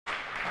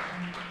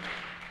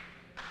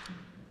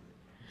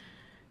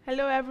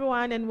Hello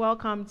everyone and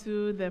welcome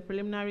to the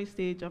preliminary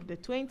stage of the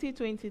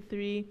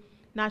 2023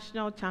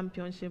 National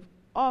Championship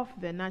of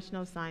the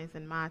National Science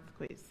and Math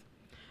Quiz.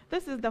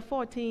 This is the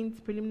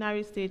 14th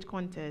preliminary stage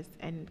contest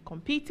and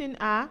competing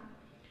are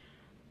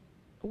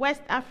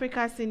West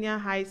Africa Senior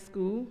High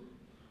School,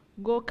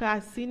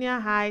 Goka Senior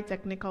High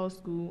Technical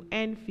School,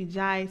 and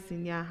Fijai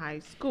Senior High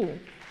School.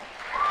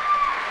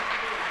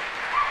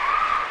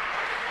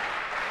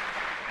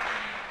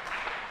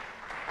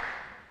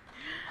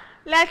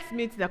 Let's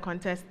meet the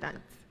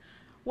contestants.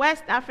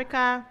 West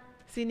Africa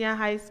Senior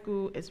High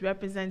School is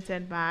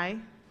represented by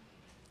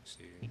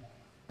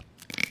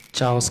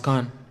Charles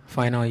Khan,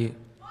 final year.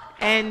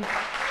 And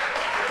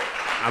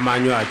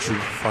Emmanuel Achu,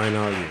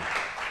 final year.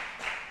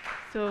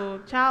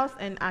 So Charles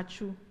and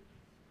Achu,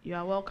 you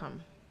are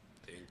welcome.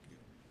 Thank you.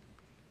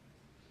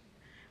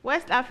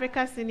 West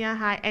Africa Senior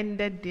High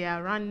ended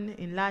their run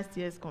in last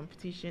year's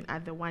competition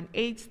at the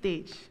 1-8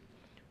 stage,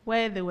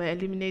 where they were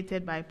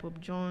eliminated by Pope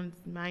John's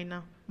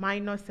Minor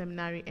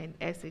Seminary and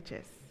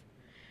SHS.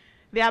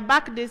 They are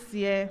back this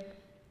year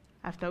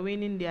after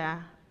winning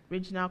their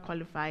regional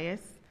qualifiers,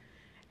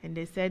 and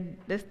they said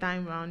this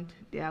time round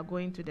they are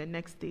going to the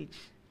next stage.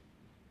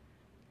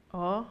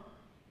 Or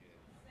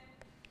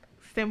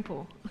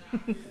simple.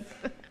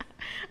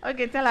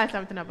 Okay, tell us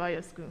something about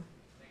your school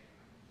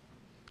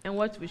and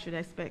what we should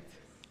expect.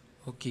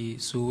 Okay,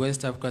 so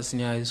West Africa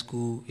Senior High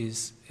School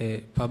is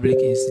a public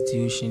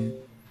institution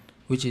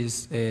which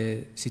is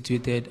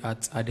situated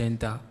at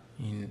Adenta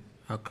in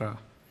Accra.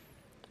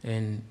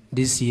 And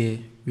this year,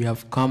 we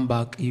have come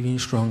back even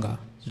stronger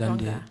than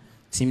the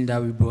team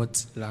that we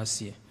brought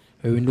last year.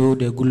 But we know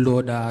the good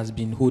Lord that has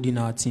been holding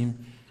our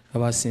team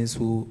ever since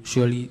will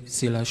surely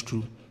sail us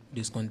through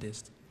this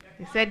contest.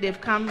 They said they've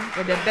come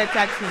with a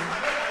better team.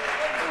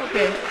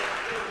 Okay.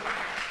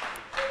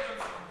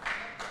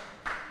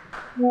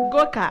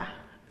 Goka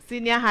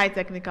Senior High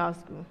Technical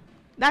School.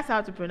 That's how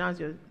to pronounce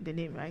the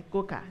name, right?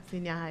 Goka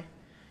Senior High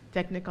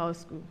Technical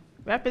School.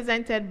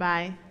 Represented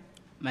by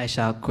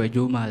Maisha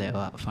Kwejo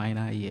Malewa,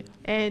 final year.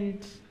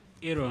 And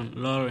Aaron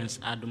Lawrence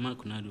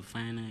Adumakunadu,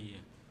 final year.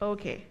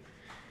 okay.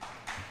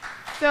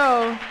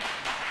 So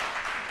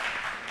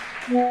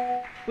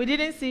we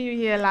didn't see you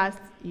here last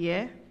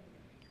year,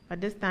 but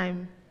this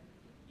time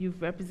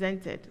you've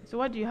represented. So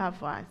what do you have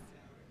for us?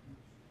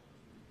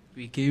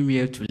 We came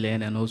here to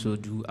learn and also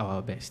do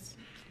our best.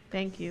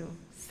 Thank you.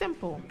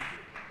 Simple.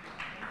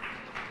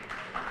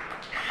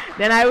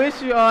 Then I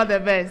wish you all the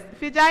best.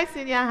 Fijai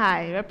Senior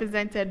High,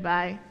 represented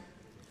by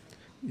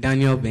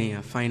Daniel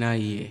Benya, final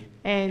year.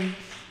 and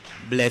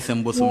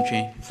Blessing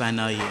Bosumche,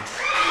 final year.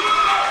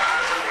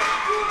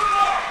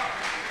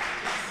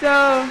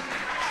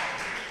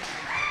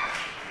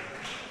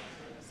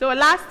 So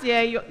last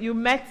year you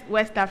met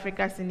West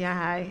Africa Senior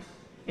High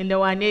in the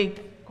 1-8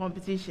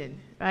 competition,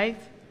 right?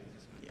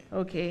 Yeah.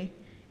 Okay.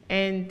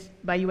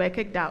 But you were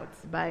kicked out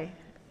by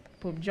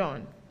Pope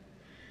John.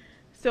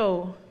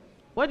 So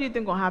what do you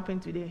think will happen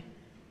today?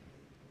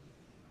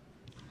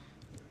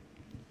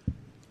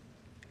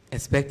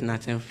 Expect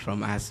nothing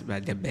from us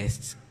but the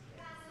best.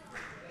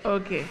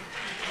 Okay.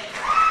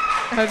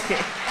 Okay.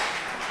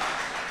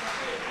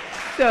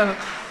 So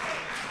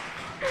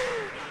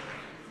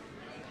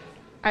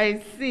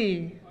I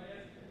see.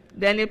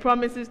 Then it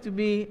promises to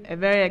be a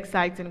very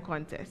exciting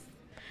contest.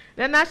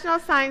 The National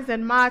Science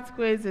and Math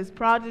Quiz is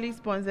proudly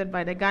sponsored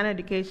by the Ghana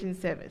Education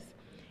Service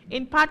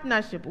in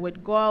partnership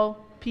with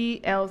GOL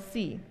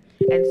PLC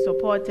and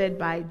supported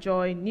by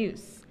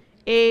JoyNews,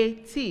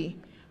 AT,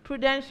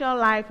 Prudential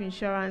Life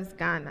Insurance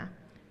Ghana,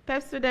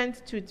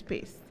 Pepsodent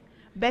Toothpaste,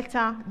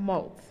 Better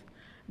Malt,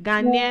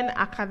 Ghanaian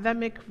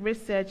Academic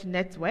Research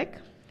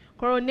Network,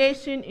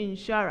 Coronation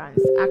Insurance,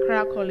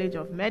 Accra College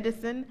of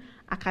Medicine,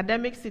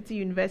 Academic City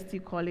University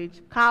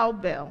College,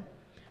 Cowbell,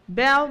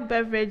 Bell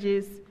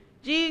Beverages,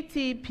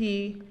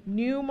 GTP,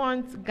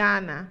 Newmont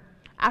Ghana,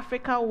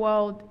 Africa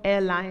World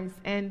Airlines,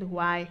 and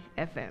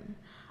YFM.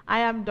 I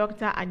am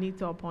Dr.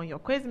 Anita Upon, your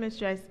quiz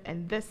mistress,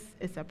 and this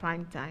is a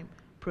primetime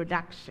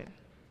production.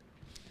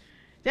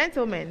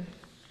 Gentlemen,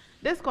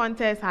 this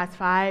contest has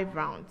 5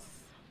 rounds.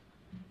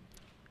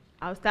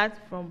 I'll start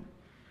from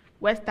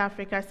West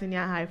Africa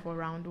Senior High for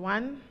round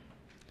 1.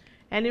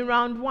 And in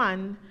round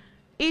 1,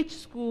 each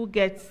school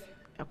gets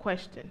a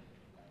question.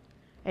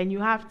 And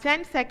you have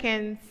 10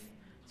 seconds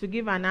to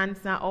give an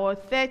answer or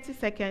 30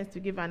 seconds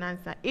to give an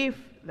answer if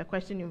the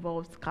question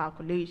involves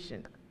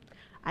calculation.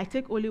 I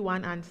take only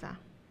one answer.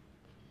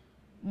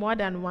 More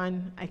than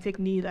one, I take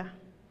neither.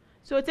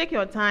 So take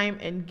your time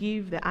and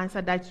give the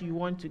answer that you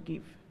want to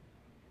give.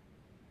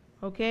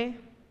 Okay?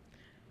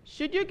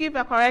 Should you give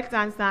a correct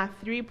answer,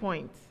 3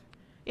 points.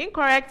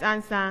 Incorrect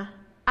answer,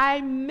 I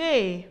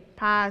may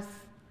pass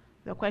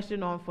the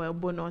question on for a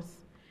bonus,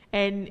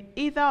 and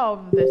either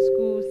of the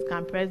schools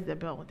can press the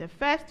bell. The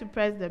first to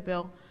press the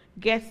bell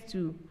gets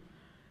to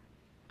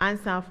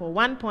answer for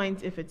 1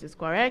 point if it is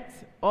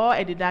correct, or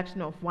a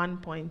deduction of 1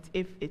 point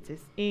if it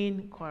is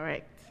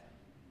incorrect.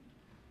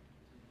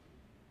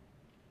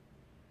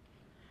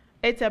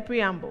 It's a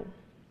preamble.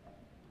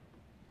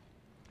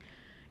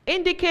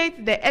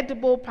 Indicate the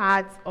edible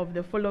parts of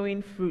the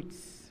following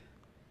fruits.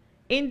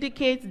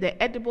 Indicate the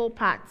edible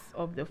parts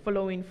of the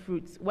following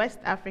fruits. West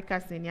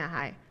Africa Senior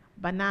High.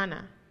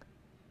 Banana.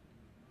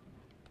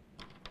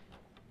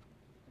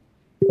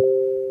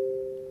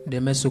 The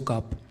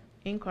mesocap.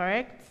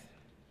 Incorrect.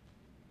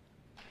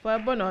 For a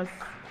bonus.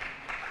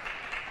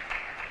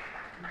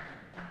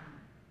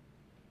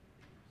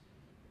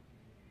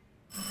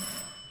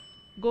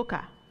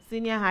 Goka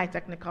Senior High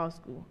Technical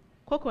School.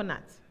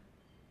 Coconut.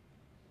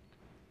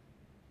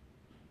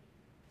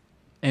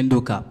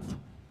 Endocap.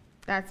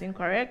 That's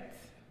incorrect.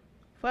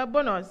 For a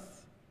bonus.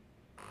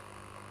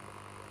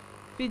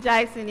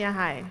 Fijai Senior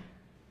High.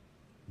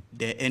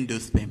 The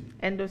endosperm.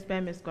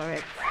 Endosperm is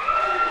correct.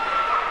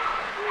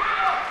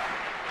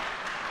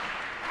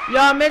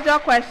 Your major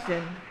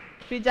question.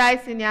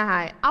 Fijai Senior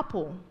High.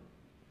 Apple.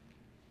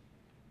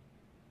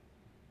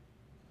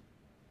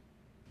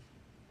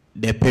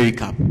 The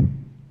pericarp.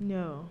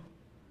 No.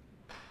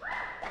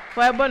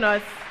 For a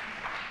bonus.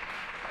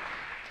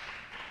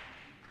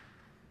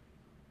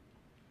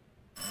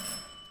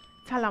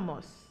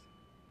 Thalamus.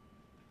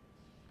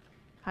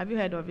 Have you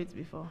heard of it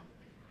before?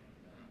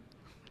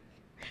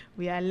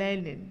 We are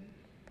learning.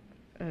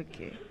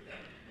 Okay.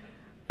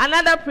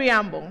 Another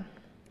preamble.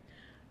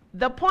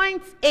 The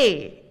point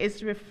A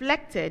is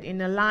reflected in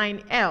the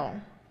line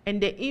L and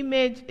the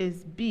image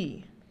is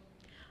B.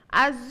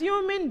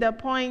 Assuming the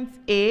points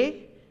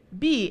A,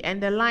 B,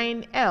 and the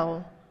line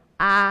L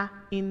are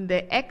in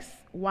the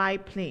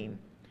XY plane,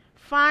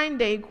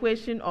 find the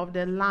equation of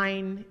the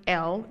line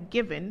L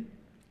given.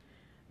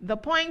 The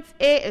point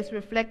A is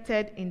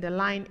reflected in the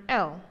line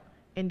L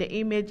and the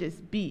image is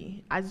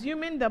B.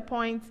 Assuming the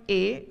points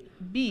A,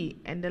 B,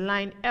 and the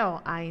line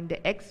L are in the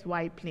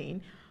XY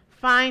plane,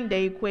 find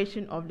the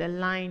equation of the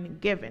line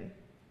given.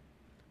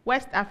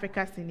 West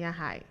Africa Senior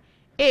High.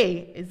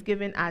 A is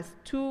given as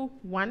 2,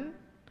 1,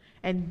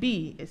 and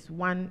B is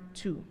 1,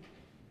 2.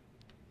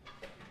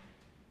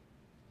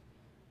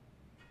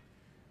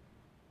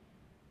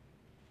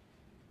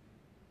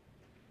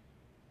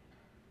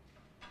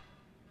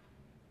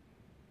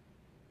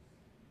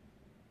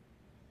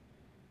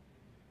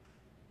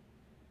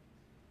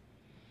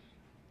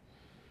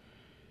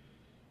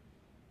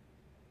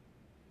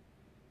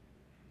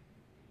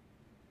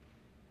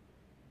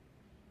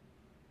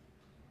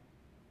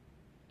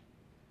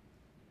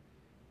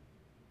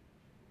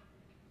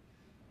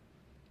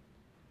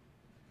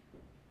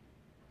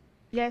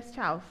 Yes,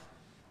 Charles.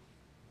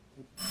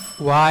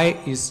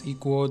 Y is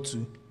equal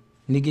to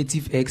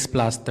negative x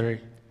plus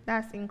 3.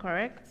 That's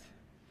incorrect.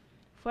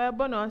 For a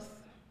bonus.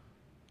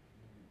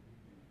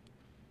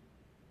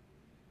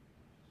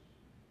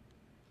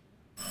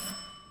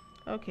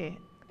 Okay,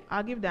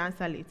 I'll give the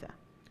answer later.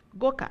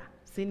 Goka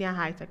Senior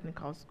High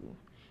Technical School.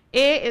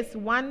 A is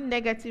 1,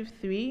 negative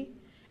 3,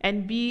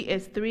 and B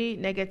is 3,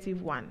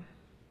 negative 1.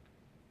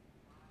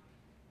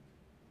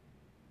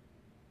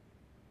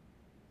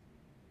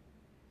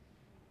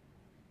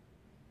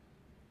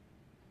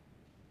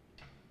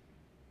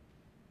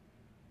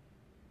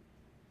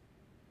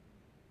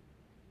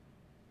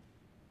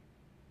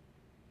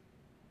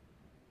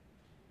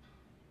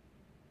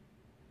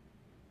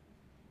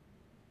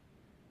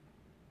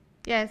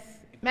 Yes,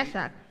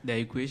 Meshach. The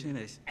equation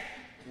is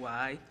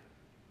y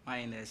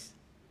minus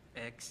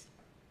x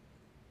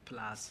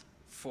plus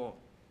 4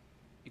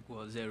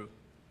 equals 0.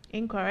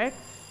 Incorrect.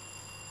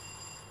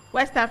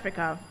 West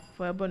Africa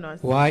for a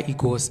bonus. Y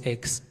equals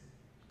x.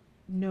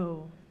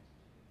 No.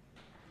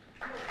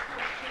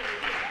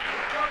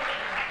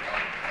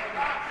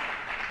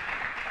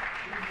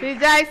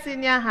 Fijai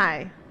Senior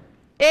High.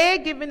 A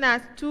given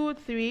us 2,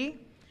 3,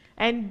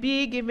 and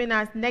B given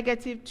us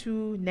negative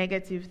 2,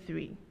 negative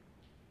 3.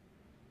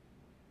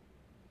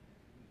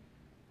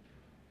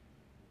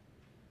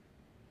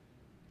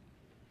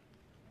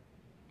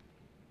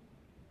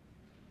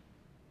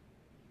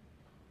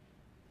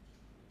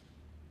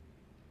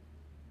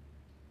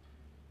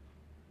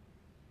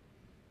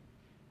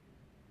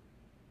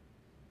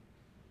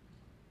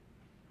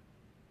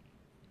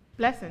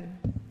 Blessing.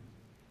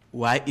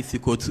 Y is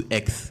equal to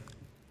x.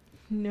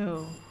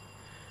 No.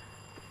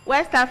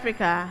 West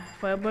Africa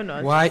for a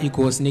bonus. Y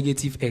equals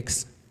negative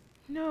x.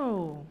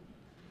 No.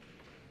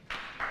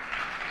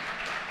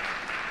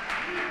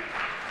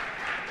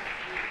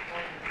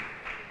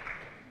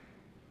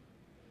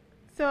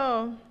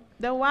 So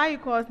the y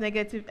equals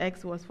negative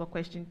x was for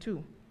question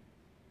 2.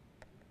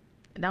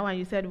 That one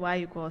you said y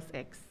equals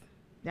x.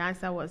 The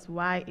answer was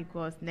y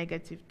equals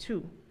negative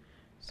 2.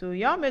 So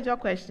your major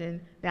question,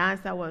 the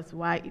answer was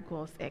y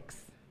equals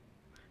x.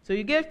 So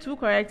you gave 2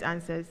 correct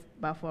answers,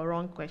 but for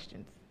wrong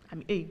questions. I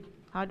mean, hey,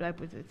 how do I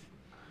put it?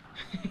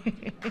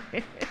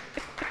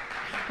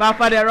 But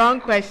for the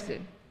wrong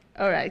question.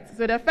 All right.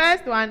 So the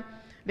first one,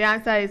 the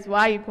answer is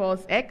y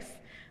equals x.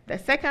 The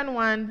second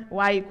one,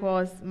 y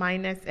equals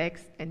minus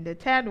x. And the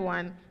third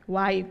one,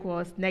 y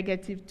equals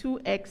negative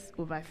 2x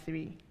over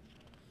 3.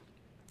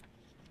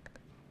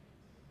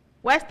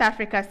 West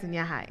Africa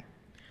Senior High.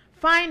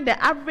 Find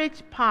the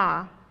average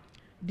power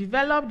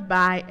developed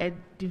by a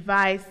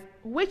device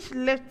which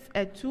lifts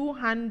a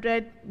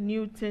 200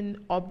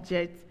 Newton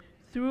object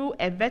through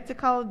a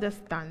vertical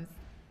distance.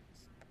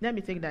 Let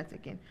me take that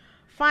again.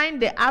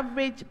 Find the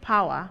average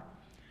power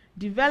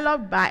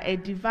developed by a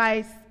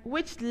device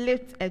which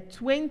lifts a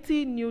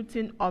 20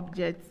 Newton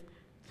object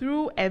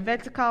through a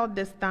vertical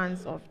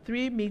distance of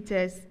 3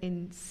 meters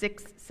in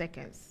 6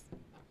 seconds.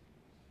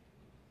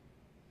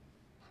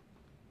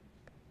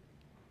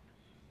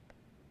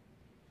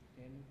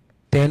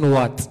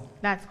 What?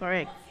 That's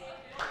correct.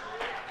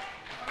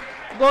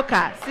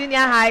 Goka Senior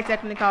High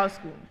Technical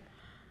School.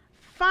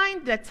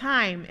 Find the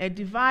time a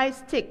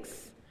device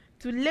takes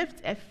to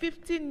lift a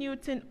 50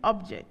 Newton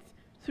object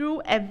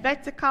through a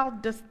vertical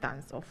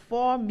distance of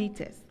 4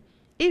 meters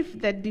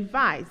if the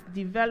device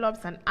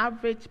develops an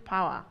average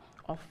power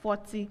of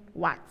 40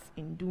 watts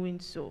in doing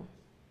so.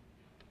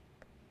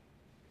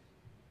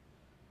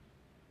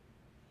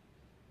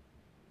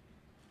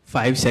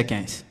 Five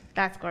seconds.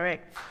 That's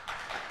correct.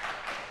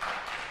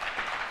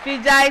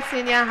 Fijai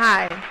Senior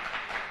High.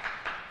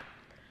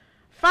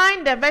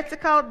 Find the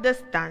vertical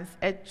distance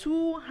a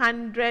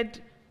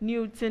 200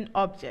 Newton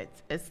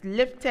object is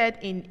lifted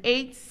in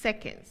 8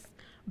 seconds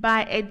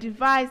by a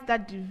device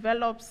that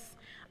develops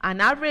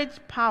an average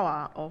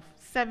power of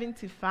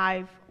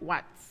 75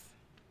 watts.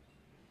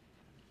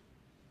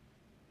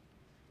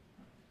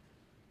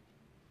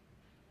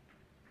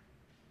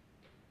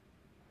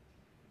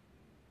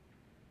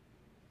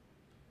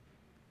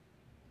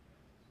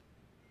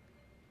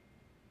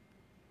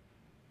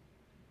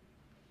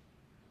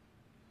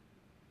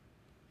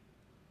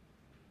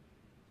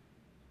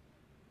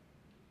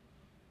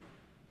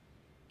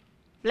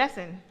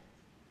 Blessing.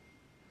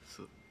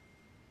 So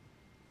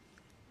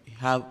we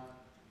have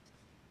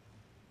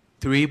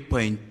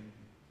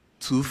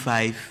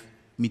 3.25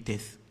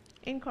 meters.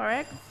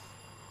 Incorrect.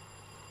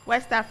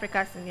 West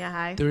Africa Senior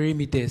High. 3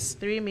 meters.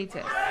 3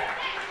 meters.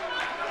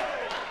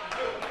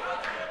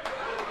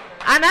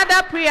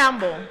 Another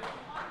preamble.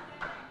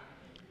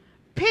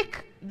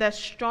 Pick the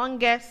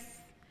strongest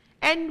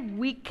and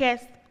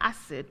weakest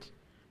acid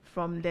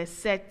from the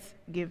set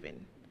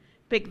given.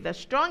 Pick the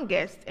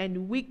strongest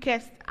and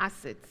weakest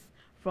acids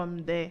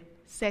from the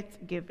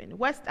set given.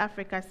 West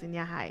Africa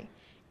Senior High.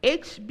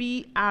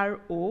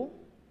 HBRO,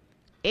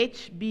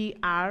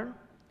 HBr,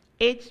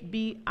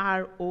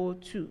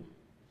 HBRO2.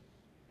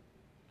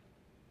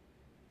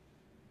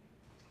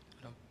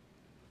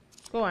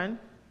 Go on.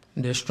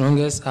 The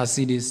strongest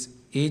acid is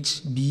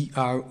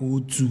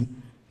HBRO2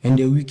 and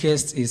the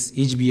weakest is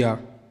HBr.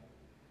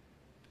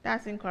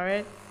 That's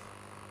incorrect.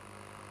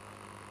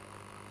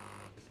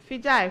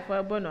 Fijai for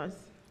a bonus.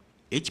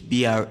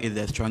 HBr is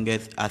the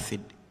strongest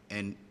acid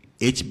and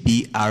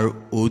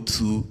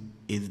HBRO2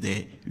 is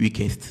the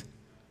weakest.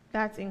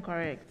 That's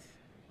incorrect.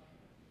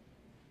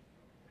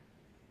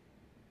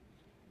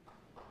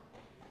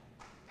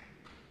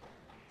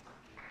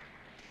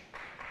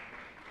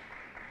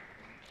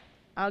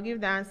 I'll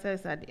give the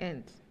answers at the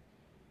end.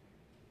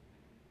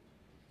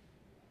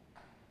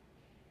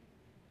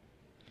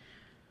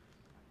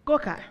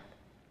 Goka.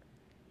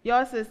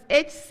 Yours is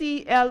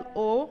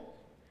HClO,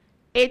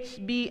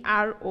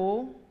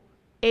 HBRO,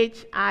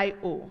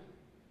 HIO.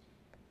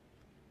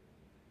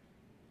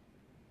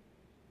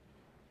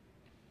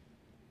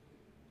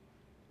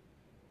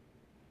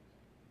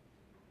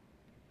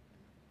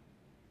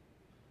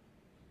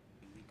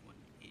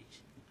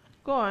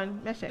 Go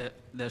on, Meshach.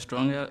 The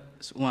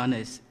strongest one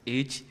is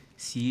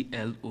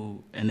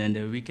HClO, and then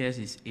the weakest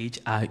is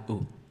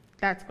HIO.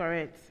 That's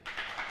correct.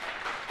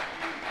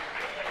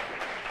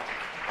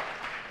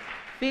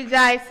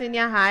 Fijai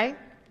Senior High.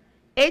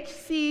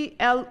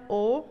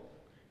 HClO,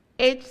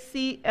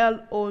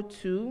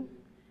 HClO2,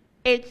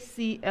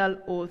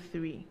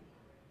 HClO3.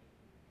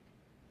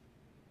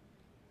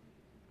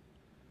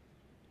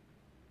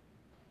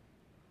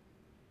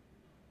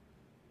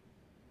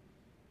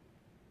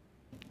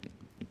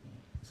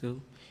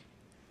 So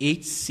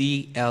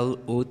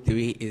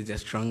HClO3 is the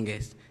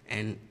strongest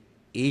and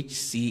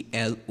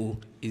HClO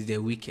is the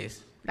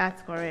weakest.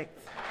 That's correct.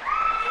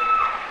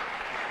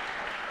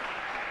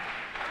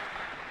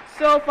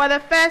 So for the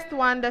first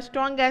one, the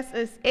strongest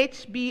is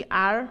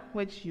HBr,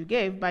 which you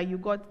gave, but you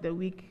got the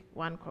weak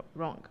one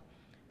wrong.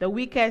 The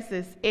weakest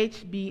is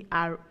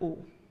HBRO.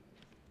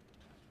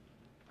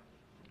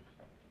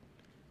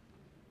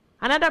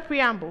 Another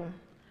preamble.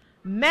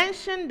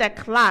 Mention the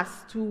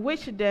class to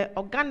which the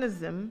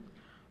organism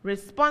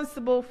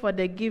responsible for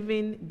the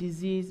given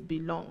disease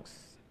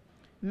belongs.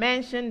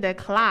 Mention the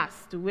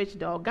class to which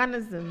the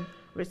organism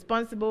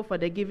responsible for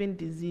the given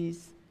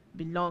disease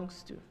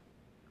belongs to.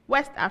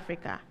 West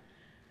Africa.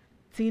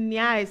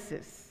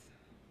 Tiniasis.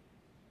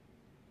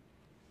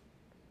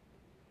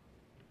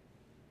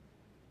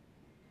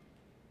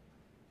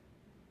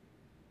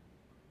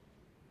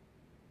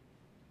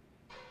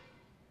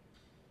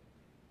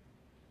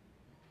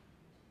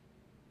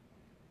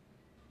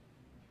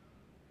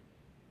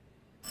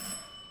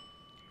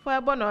 For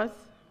a bonus,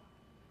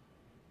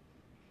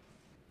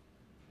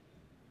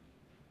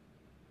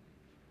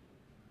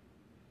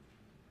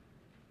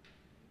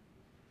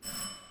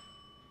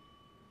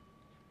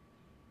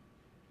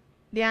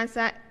 The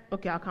answer,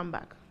 okay, I'll come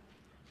back.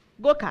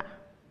 Goka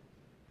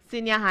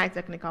Senior High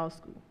Technical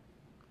School.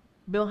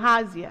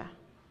 Bilharzia.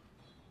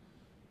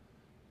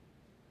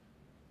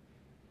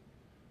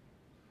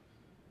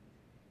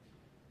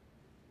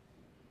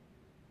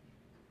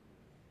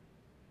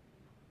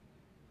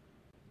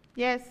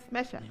 Yes,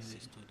 Mesha.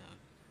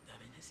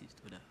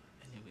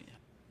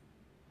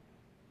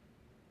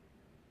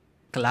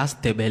 Class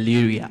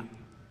Tebeleria.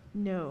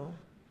 No.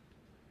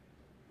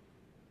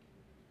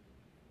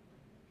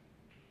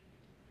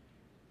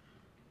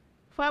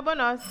 For a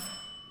bonus,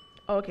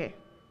 okay.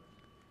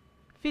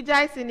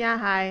 Fijai Senior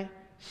High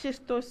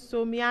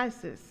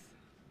Schistosomiasis.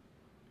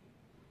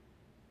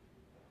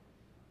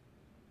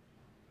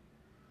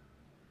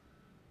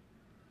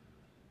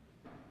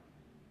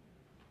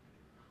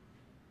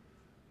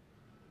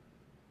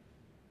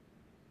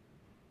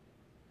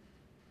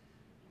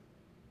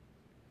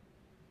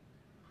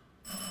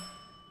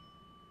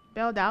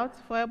 Spelled out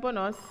for a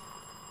bonus.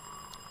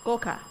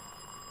 Goka.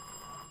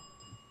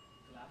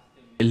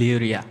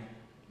 Tebeleria.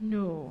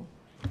 No.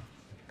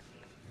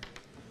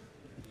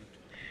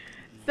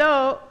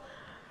 So,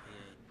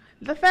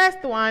 the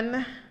first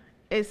one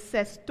is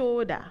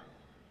cestoda.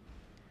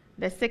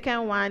 The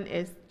second one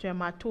is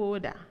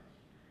trematoda.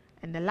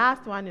 And the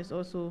last one is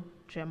also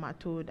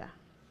trematoda.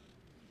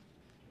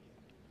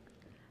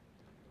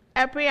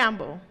 A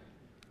preamble.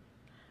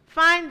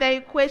 Find the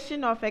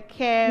equation of a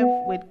curve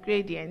with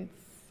gradients.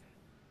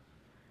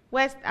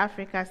 West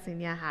Africa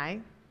Senior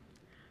High.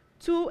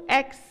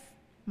 2x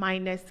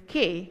minus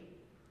k,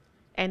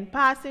 and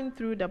passing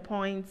through the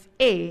points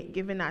A,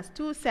 giving us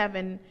 2,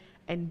 7,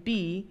 and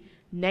B,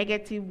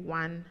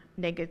 -1,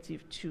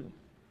 -2.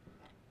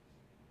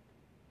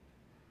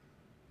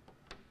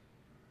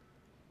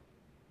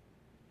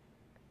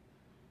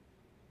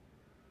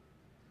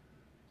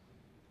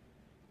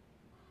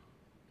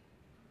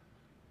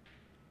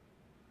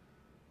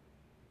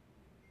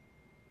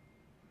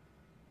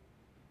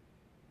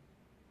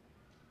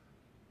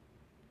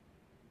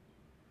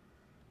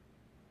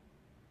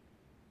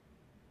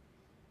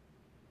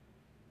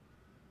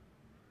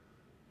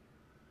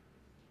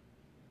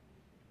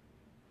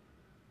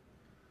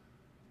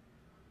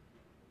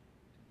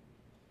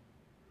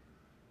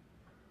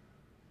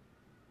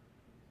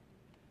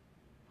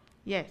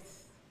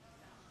 Yes.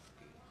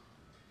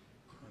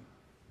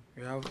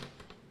 We have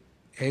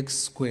x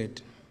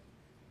squared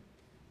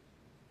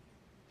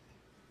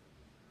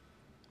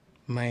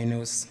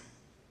minus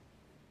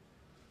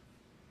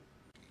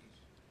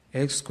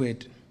x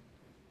squared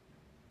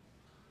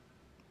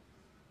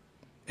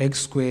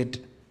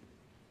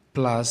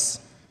plus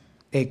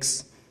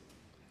x,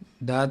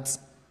 that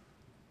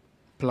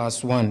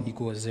plus 1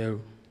 equals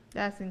 0.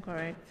 That's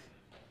incorrect.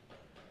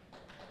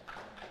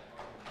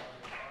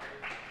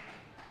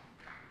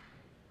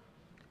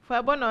 For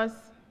a bonus,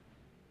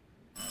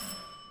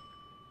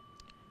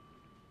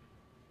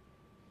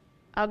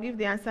 I'll give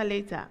the answer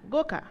later.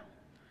 Goka.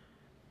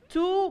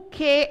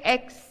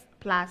 2kx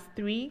plus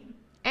 3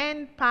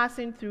 and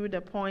passing through the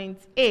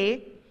points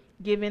A,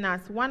 giving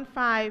us 1,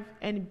 5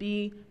 and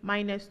B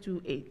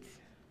 -2, 8.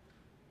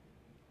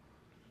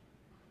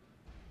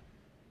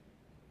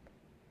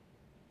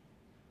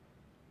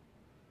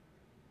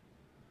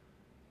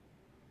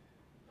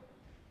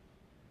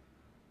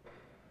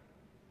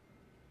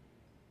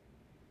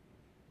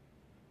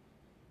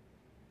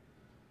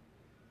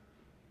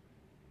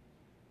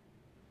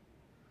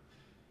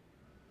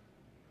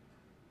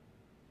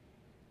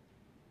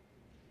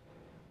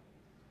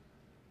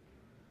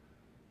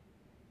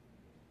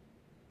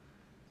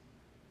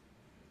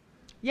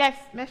 Yes,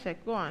 Meshek,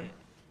 go on.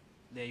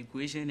 The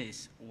equation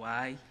is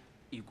y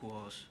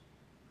equals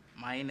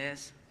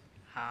minus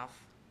half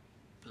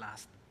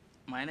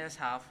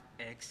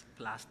x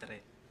plus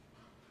 3.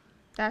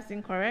 That's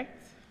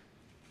incorrect.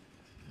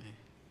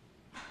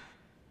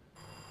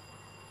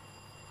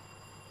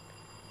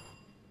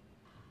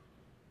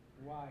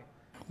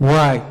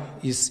 Y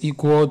is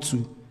equal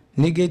to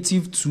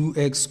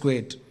 -2x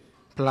squared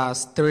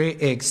plus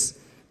 3x,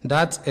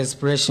 that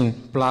expression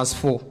plus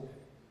 4.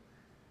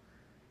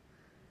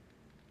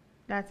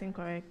 That's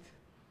incorrect.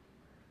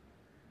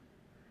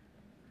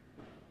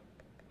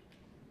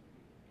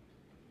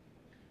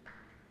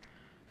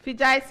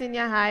 Fijai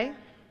Senior High,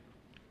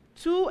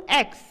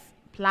 2x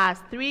plus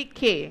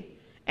 3k,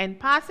 and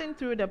passing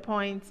through the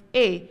points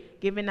A,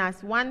 giving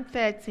us 1,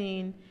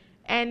 13,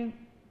 and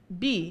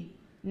B,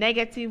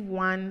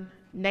 -1,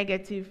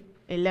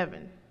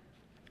 -11.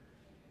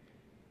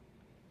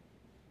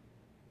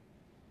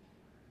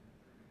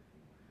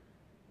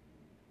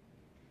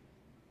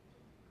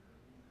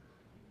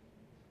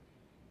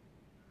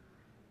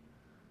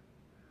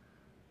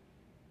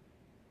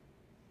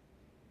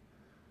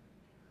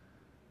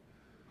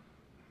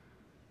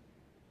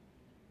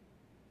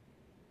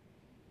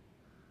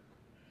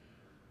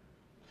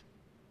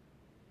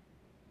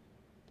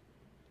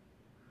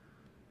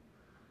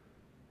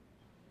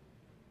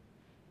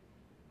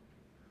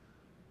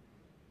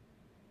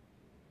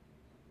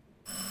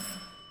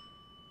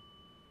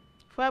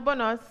 For a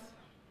bonus,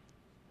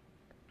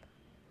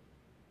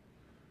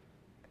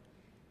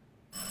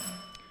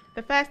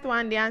 The first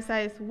one, the answer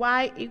is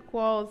y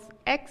equals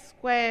x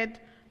squared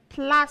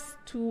plus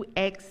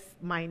 2x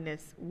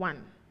minus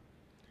 1.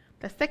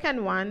 The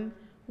second one,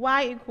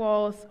 y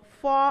equals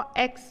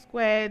 4x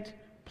squared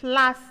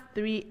plus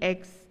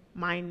 3x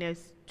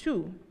minus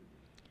 2.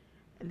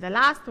 And the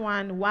last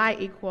one, y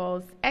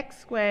equals x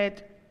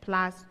squared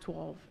plus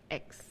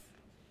 12x.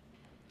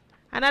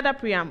 Another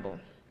preamble.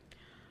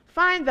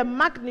 Find the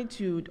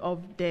magnitude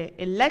of the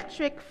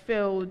electric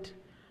field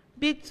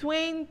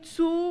between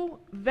two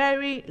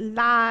very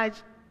large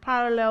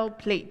parallel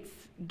plates,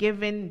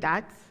 given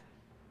that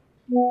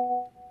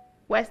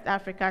West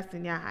Africa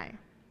Senior High.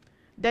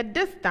 The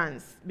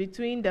distance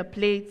between the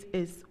plates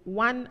is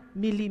 1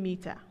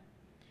 millimeter,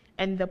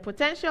 and the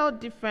potential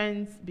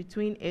difference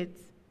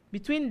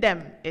between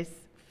them is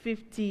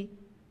 50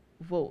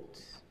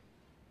 volts.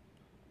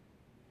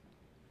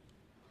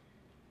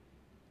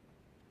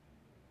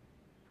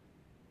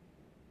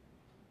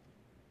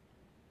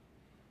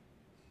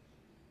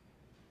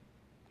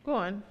 Go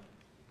on.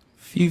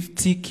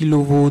 50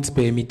 kilovolts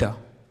per meter.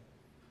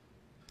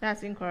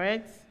 That's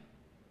incorrect.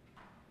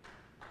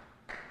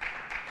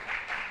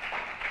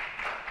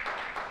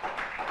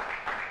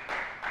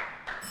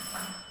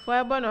 For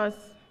a bonus,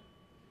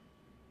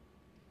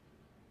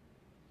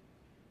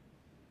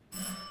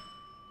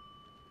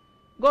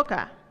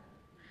 Goka,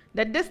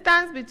 the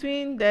distance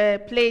between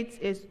the plates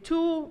is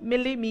 2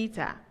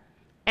 millimeter,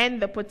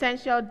 and the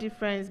potential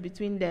difference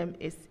between them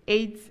is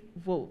 8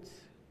 volts.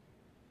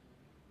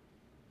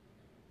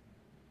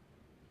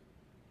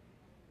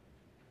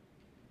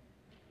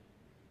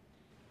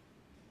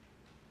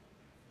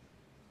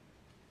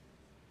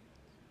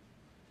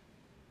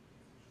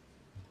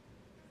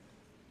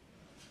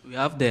 We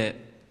have the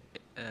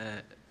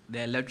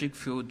electric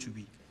field to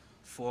be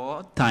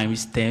 4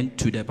 times 10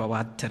 to the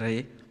power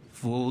 3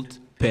 volt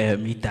per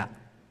meter.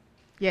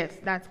 Yes,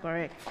 that's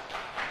correct.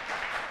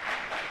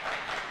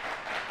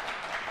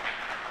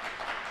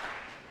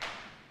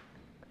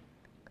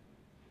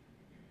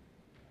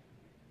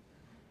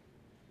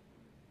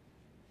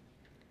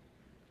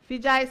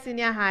 Fijai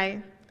Senior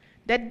High,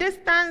 the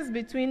distance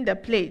between the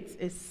plates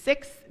is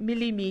 6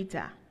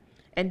 millimeter,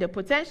 and the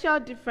potential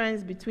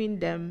difference between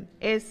them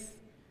is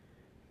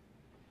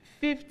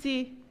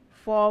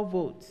 54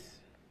 volts.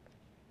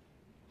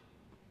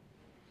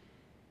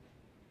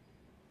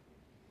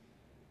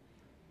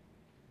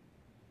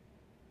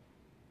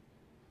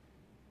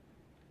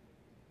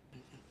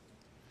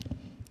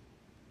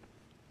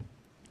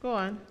 Go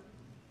on.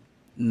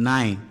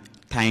 9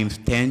 times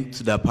 10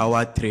 to the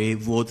power 3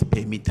 volts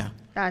per meter.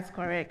 That's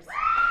correct.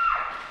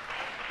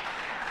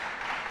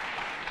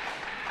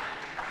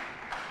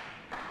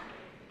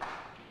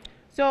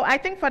 So I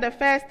think for the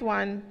first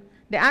one,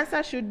 the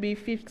answer should be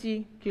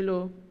 50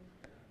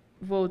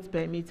 kilovolts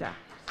per meter.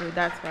 So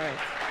that's correct.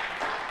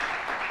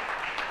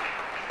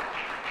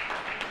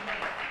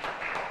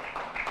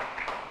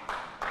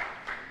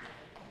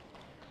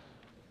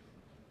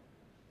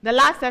 The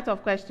last set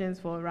of questions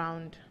for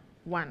round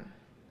 1.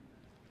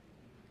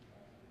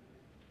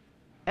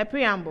 A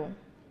preamble.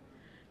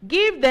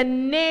 Give the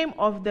name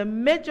of the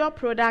major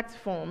product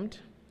formed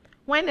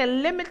when a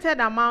limited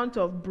amount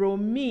of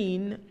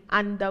bromine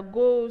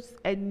undergoes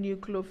a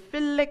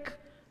nucleophilic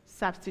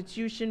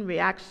substitution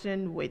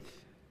reaction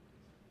with.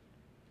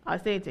 I'll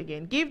say it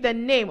again. Give the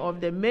name of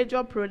the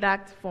major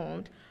product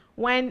formed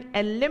when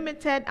a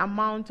limited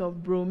amount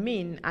of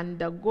bromine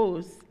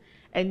undergoes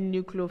a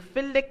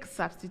nucleophilic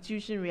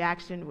substitution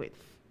reaction with.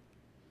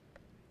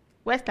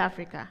 West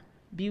Africa,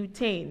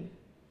 butane.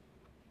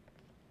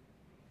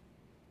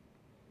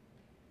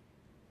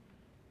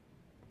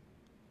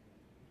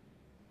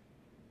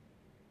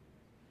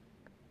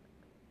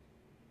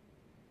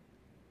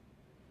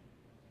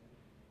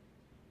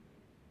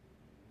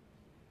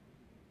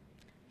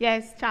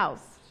 Yes,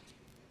 Charles.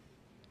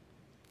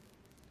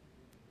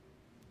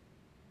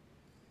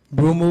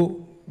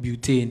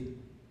 Bromobutane.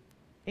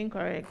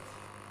 Incorrect.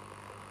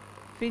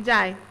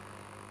 Fijai.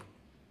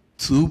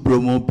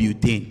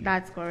 2-bromobutane.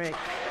 That's correct.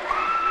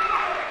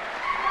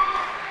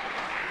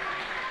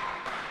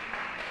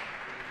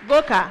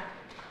 Goka.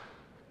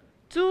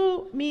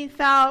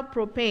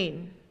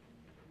 2-methylpropane.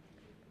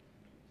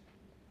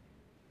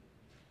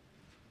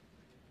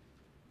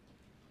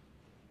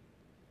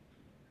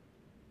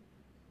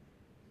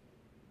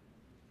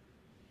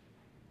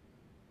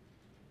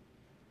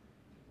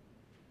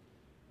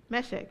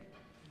 Meshek.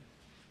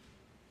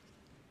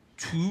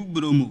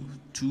 2-bromo,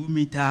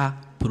 2-meter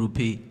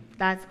propane.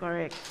 That's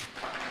correct.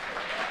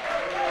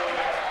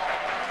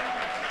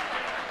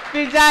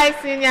 Fijai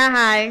Senior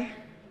High,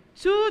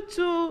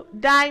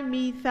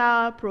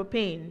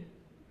 2,2-dimethylpropane.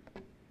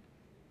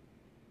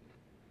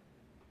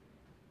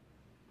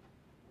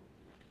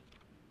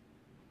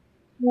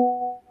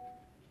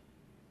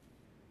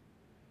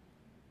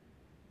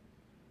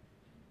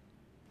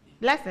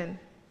 Blessing.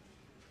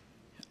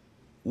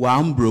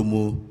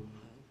 1-bromo,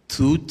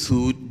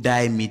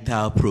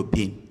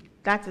 2,2-dimethylpropane.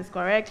 That is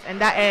correct, and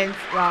that ends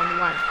round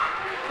 1.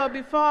 So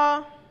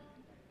before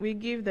we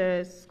give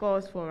the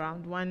scores for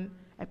round 1,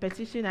 a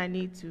petition I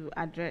need to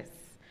address.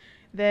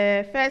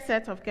 The first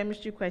set of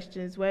chemistry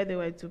questions where they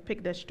were to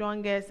pick the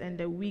strongest and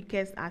the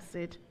weakest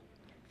acid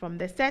from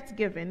the set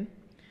given.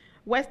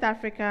 West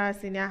Africa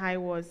Senior High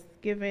was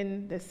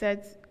given the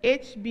sets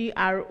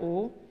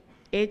HBRO,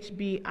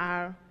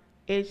 HBr,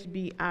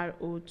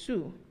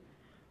 HBRO2,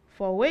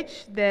 for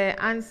which the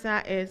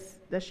answer is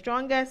the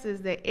strongest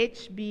is the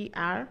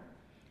HBr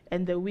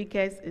and the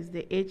weakest is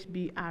the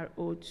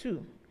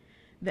HBRO2.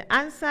 The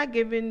answer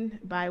given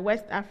by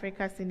West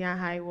Africa Senior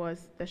High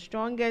was the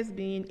strongest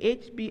being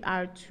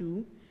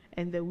HBR2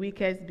 and the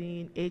weakest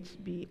being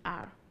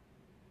HBr.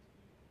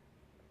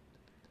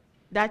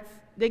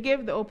 They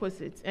gave the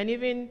opposite, and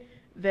even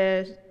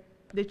they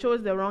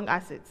chose the wrong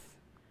acids.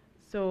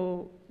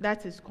 So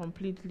that is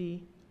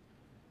completely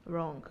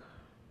wrong.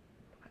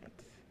 Right.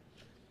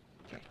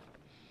 Okay.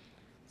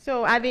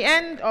 So at the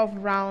end of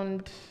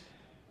round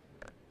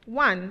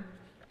 1,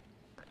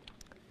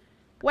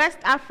 West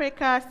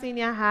Africa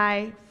Senior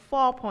High,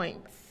 4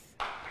 points.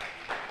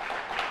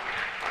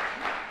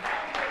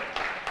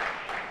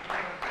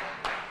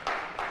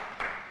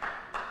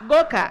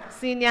 Goka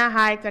Senior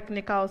High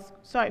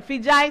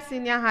Fijai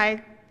Senior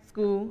High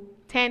School,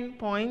 10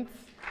 points.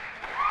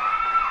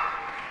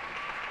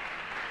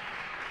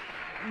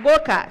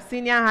 Goka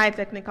Senior High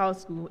Technical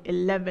School,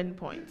 11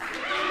 points.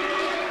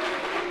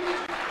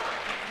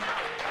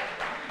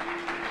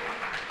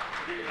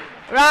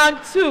 Round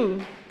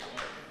 2.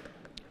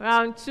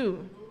 Round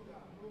 2.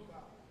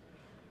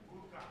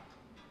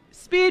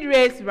 Speed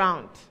race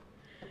round.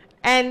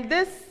 And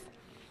this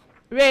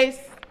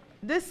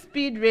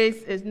speed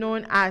race is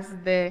known as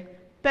the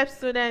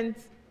Pepsodent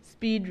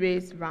speed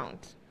race round.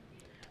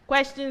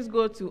 Questions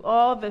go to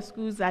all the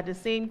schools at the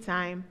same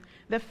time.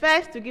 The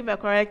first to give a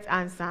correct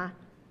answer,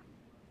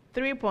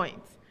 3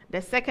 points. The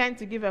second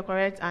to give a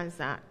correct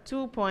answer,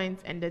 2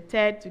 points. And the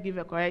third to give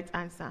a correct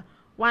answer,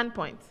 1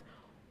 point.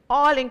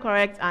 All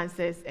incorrect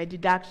answers, a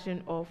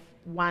deduction of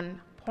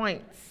 1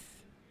 point.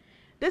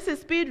 This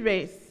is speed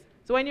race.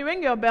 So when you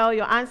ring your bell,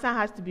 your answer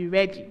has to be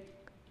ready.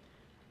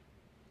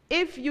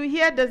 If you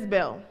hear this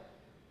bell,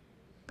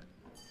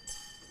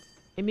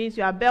 it means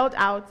you are belled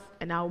out,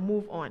 and I'll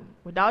move on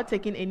without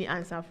taking any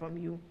answer from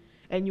you,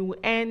 and you will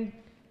end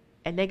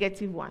a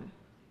 -1.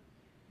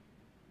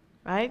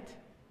 Right?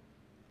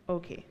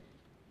 Okay.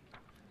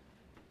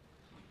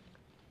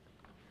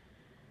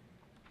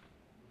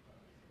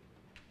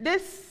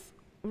 This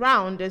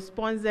round is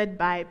sponsored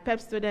by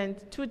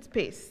Pepsodent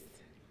toothpaste.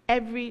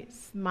 Every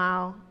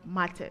smile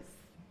matters.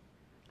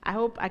 I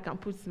hope I can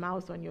put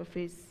smiles on your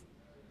face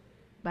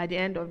by the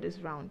end of this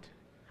round.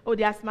 Oh,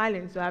 they are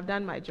smiling, so I've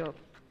done my job.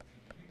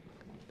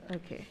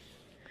 Okay.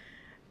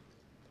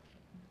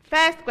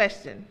 First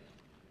question.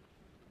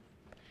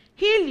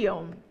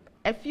 Helium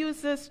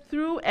effuses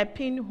through a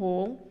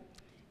pinhole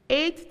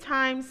 8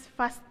 times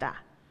faster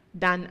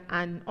than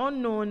an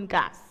unknown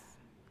gas.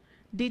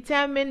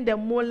 Determine the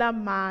molar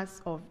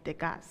mass of the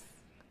gas.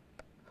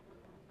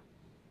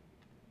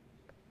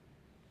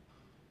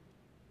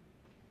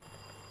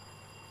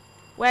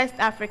 West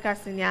Africa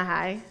Senior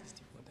High.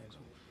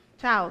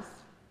 Charles.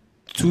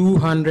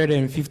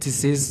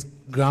 256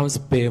 grams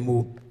per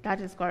mole. That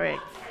is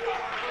correct.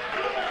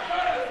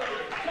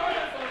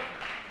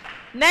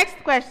 Next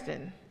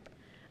question.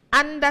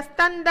 Under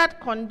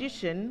standard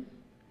condition,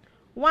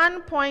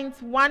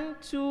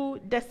 1.12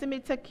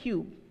 decimeter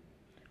cube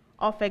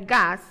of a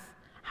gas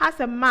has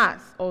a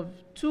mass of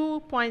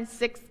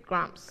 2.6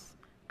 grams.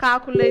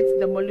 Calculate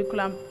the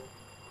molecular.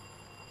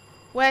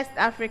 West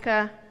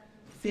Africa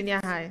Senior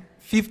High.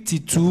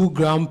 52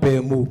 grams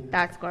per mole.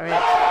 That's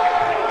correct.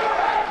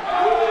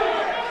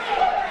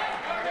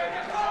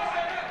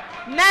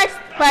 Next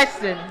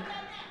question.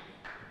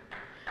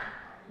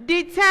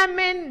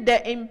 Determine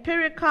the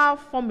empirical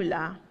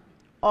formula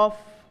of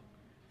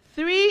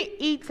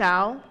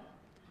 3-ethyl,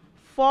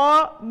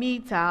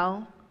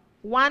 4-methyl,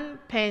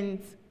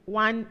 1-pent,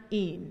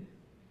 1-ene.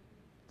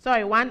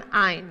 Sorry,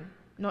 1-ine,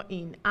 not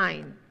in,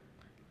 ine.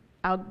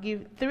 I'll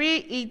give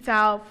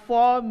 3-ethyl,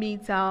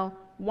 4-methyl,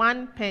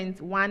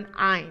 1-pent,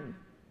 1-ine.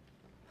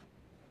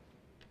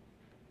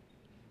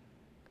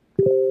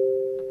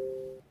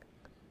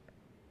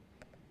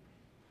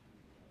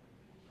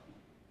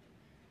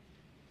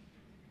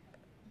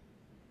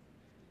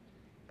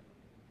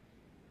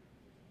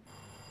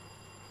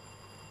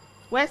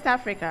 West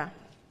Africa.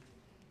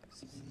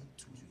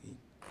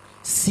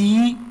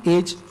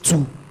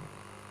 CH2.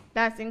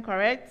 That's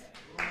incorrect.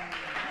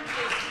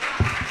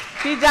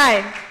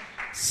 Fijai.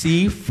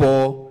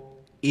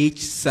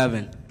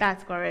 C4H7.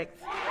 That's correct.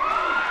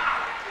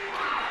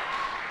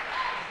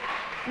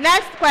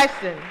 Next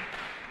question.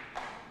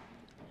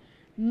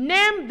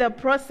 Name the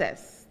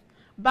process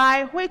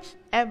by which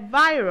a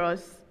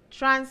virus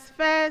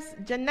transfers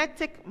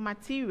genetic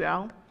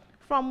material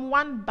from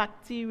one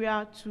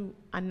bacteria to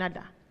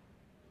another.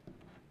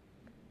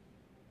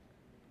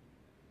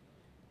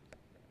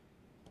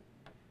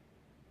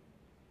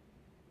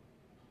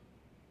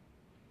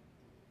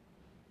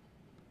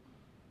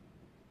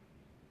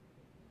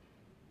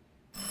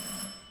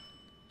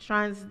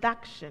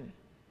 Transduction.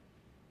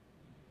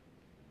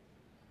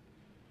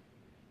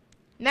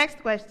 Next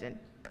question.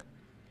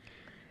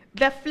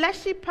 The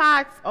fleshy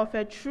part of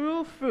a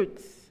true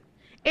fruit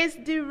is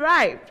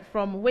derived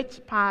from which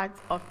part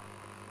of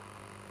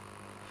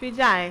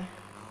Fijai?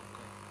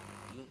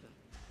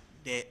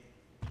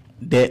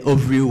 The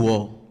ovary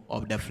wall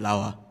of the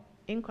flower.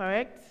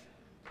 Incorrect.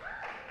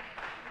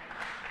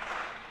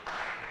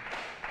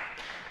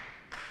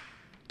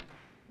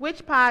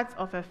 Which part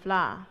of a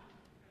flower?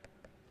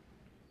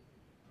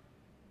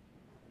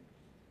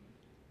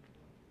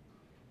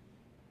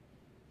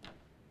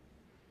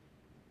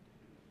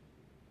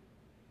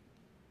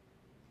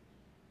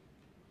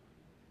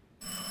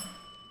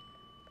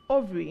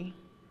 Ovary.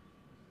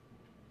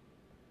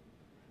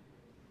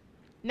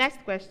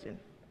 Next question.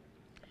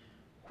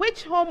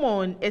 Which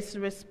hormone is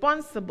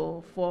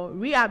responsible for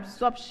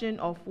reabsorption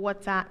of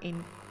water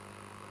in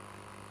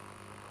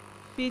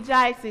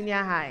Fijai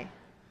Senior High?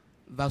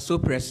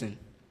 Vasopressin.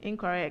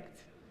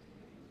 Incorrect.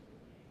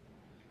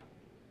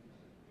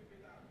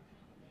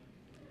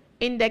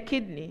 In the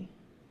kidney?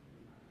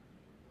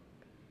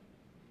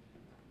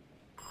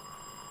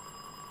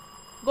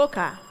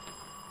 Goka?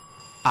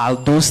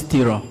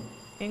 Aldosterone.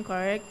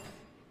 Incorrect.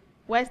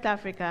 West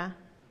Africa?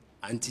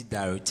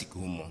 Antidiuretic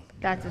hormone.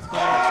 That is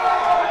correct.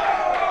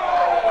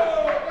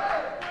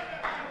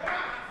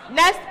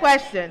 Next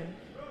question.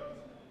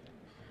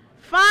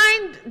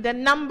 Find the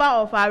number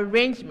of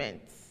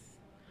arrangements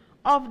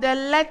of the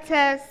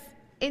letters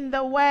in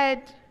the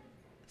word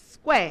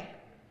square,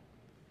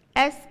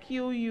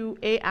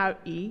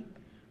 S-Q-U-A-R-E,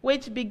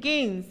 which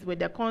begins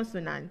with a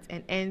consonant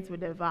and ends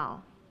with a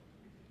vowel.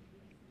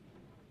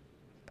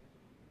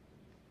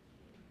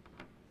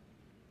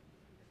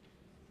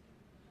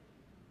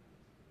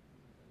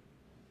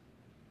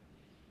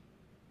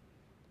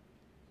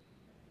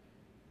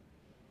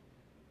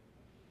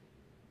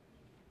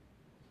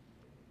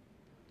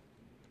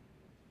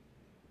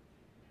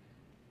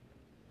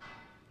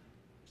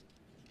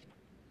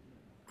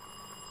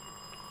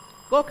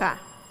 Goka?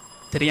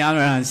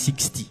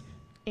 360.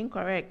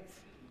 Incorrect.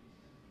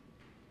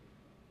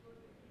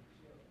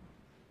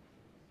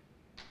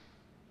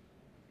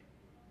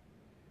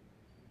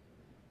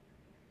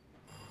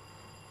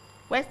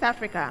 West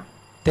Africa?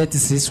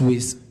 36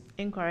 ways.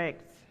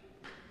 Incorrect.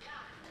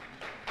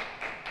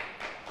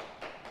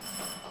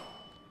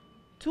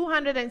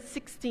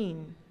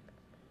 216.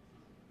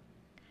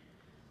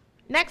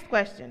 Next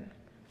question.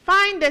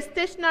 Find the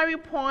stationary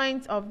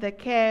point of the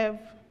curve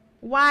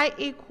y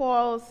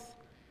equals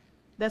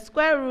the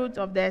square root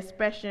of the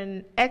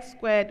expression x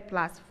squared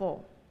plus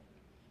 4.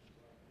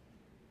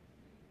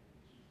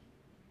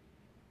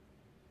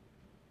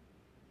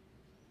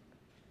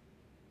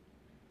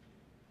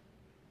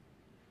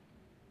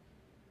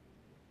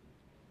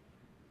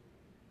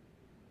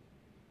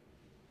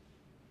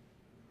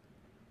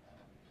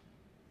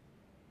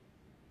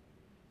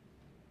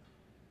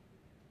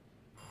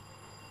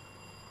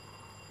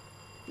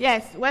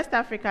 Yes, West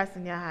Africa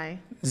Senior High.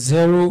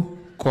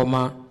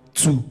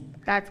 0,2.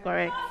 That's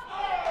correct.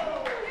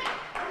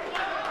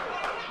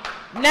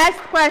 Next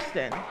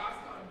question.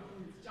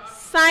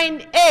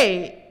 Sine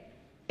A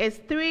is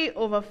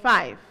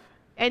 3/5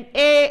 and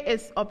A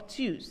is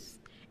obtuse.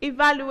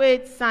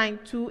 Evaluate sine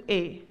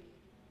 2A.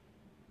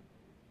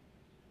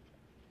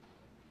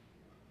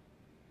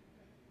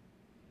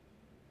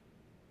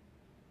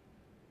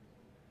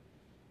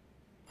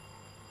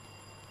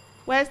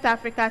 West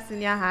Africa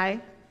Senior High.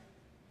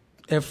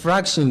 A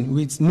fraction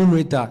with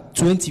numerator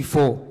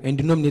 24 and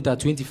denominator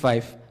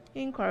 25.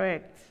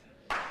 Incorrect.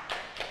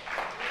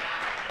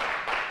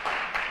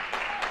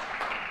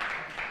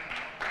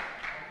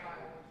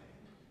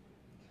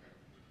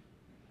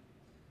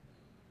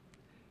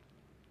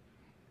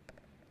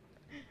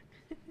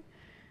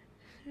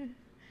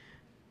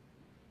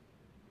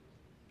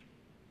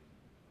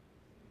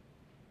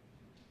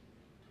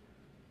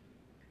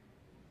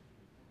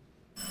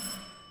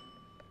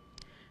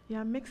 You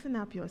are mixing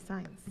up your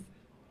signs.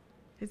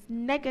 It's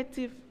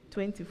negative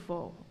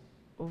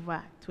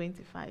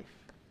 24/25.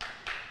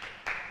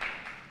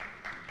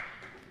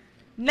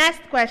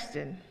 Next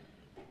question.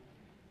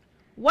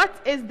 What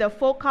is the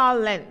focal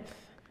length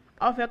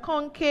of a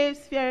concave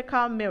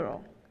spherical mirror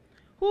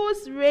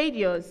whose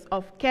radius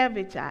of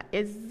curvature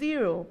is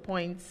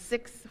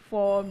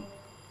 0.64?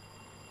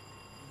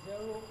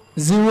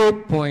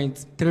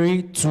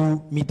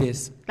 0.32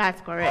 meters.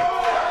 That's correct.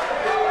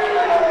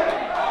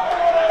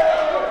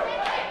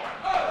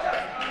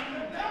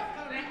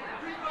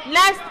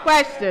 Next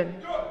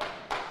question.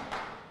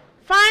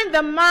 Find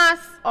the mass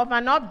of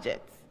an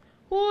object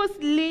whose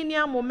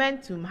linear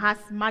momentum has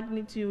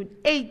magnitude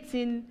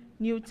 18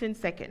 Newton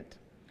second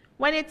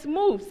when it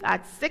moves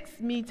at 6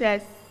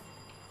 meters.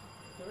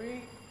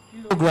 3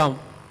 kilogram.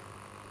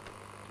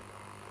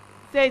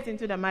 Say it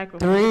into the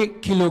microphone. 3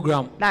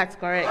 kilogram. That's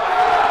correct.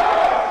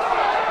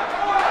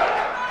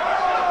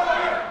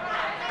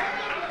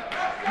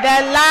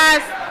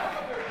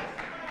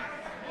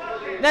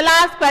 The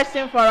last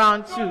question for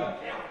round 2.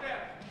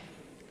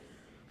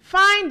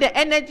 Find the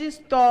energy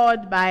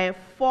stored by a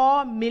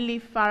 4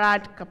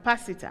 millifarad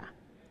capacitor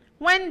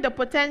when the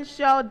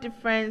potential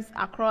difference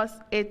across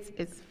it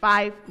is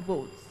 5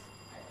 volts?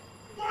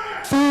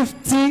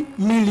 50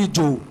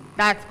 millijoule.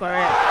 That's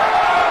correct.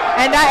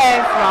 And that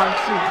ends round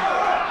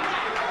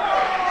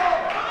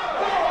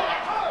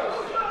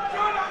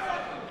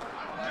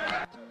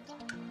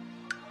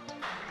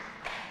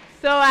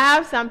 2. So I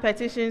have some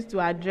petitions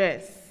to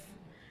address.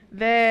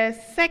 The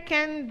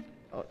second,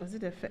 or was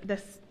it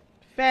the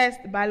first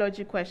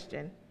biology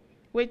question,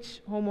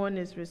 which hormone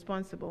is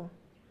responsible?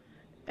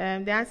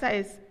 The answer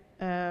is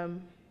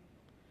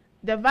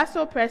the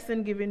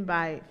vasopressin given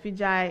by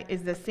Fijai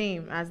is the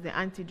same as the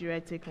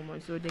antidiuretic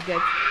hormone, so they get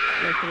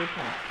the 3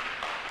 points.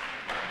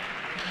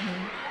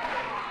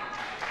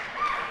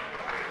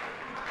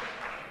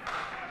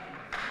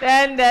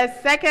 Then the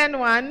second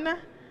one,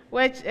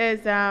 which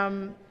is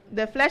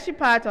the fleshy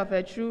part of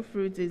a true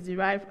fruit is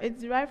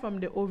derived from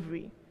the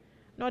ovary,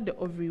 not the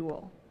ovary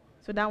wall.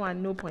 So that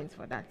one, no points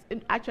for that.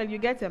 Actually, you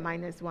get a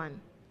 -1.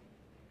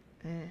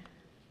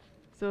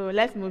 So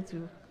let's move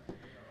to,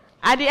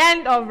 at the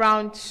end of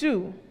round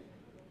 2,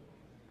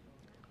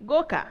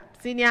 Goka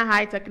Senior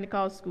High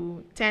Technical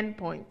School, 10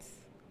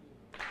 points.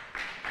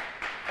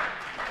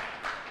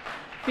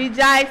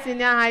 Fijai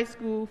Senior High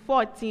School,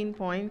 14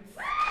 points.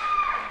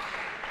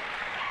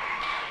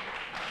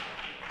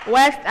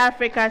 West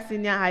Africa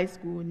Senior High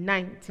School,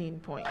 19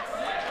 points.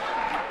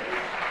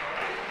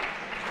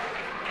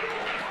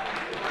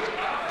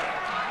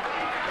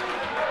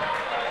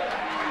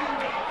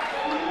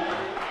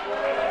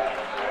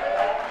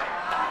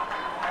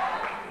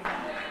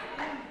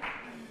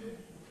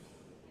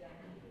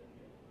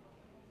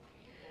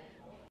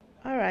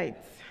 All right,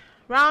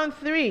 round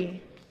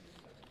 3.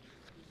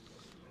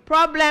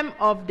 Problem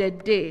of the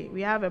day.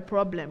 We have a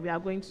problem. We are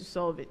going to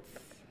solve it.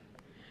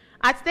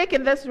 At stake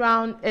in this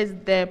round is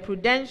the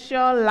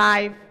Prudential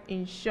Life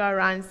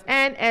Insurance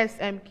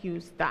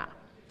NSMQ star.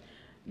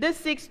 This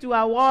seeks to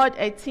award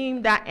a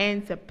team that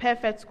earns a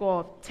perfect score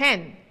of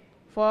 10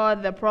 for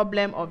the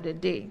problem of the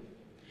day.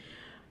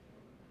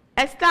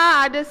 A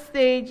star at this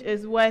stage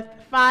is worth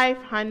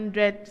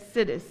 500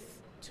 cedis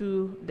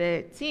to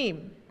the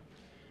team.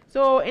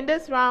 So in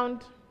this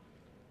round,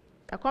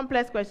 a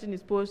complex question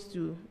is posed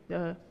to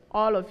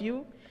all of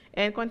you.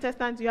 And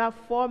contestants, you have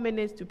 4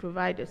 minutes to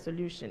provide a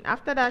solution.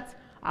 After that,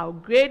 I'll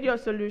grade your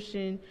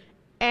solution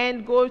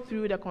and go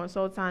through the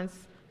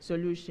consultant's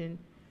solution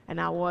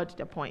and award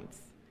the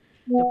points.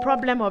 The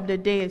problem of the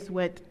day is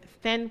worth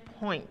 10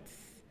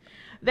 points.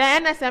 The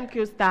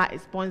NSMQ star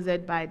is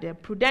sponsored by the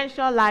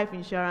Prudential Life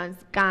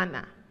Insurance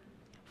Ghana.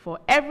 For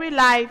every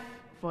life,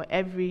 for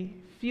every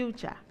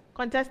future.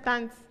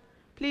 Contestants,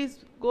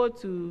 please go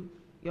to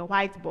your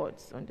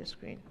whiteboards on the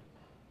screen.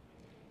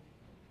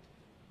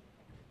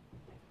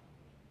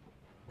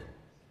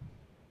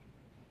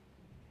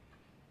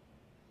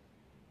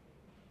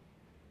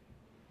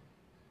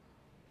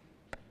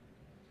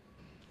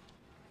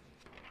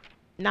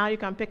 Now you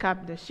can pick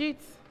up the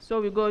sheets. So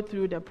we go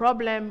through the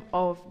problem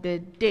of the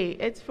day.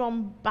 It's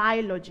from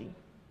biology.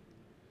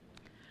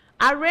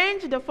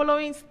 Arrange the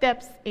following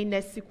steps in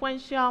a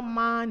sequential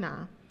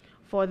manner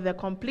for the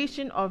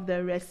completion of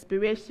the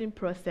respiration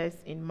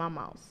process in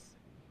mammals.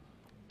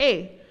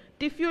 A.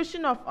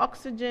 Diffusion of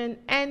oxygen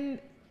and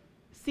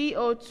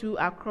CO2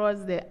 across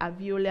the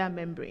alveolar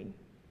membrane.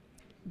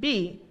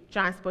 B.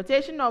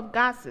 Transportation of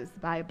gases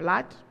by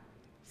blood.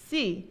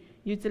 C.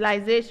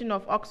 Utilization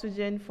of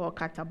oxygen for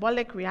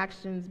catabolic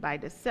reactions by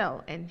the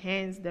cell and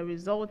hence the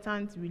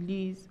resultant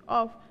release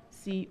of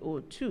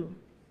CO2.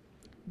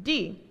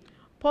 D.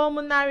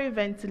 Pulmonary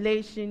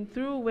ventilation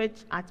through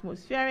which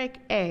atmospheric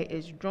air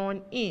is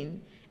drawn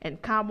in and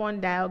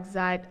carbon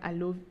dioxide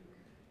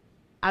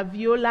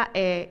alveolar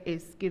air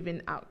is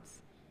given out.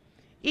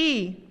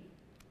 E.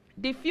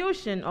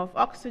 Diffusion of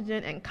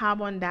oxygen and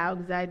carbon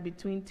dioxide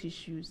between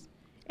tissues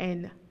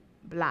and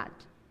blood.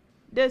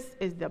 This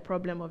is the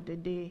problem of the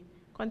day.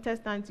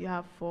 Contestants, you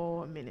have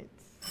 4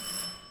 minutes.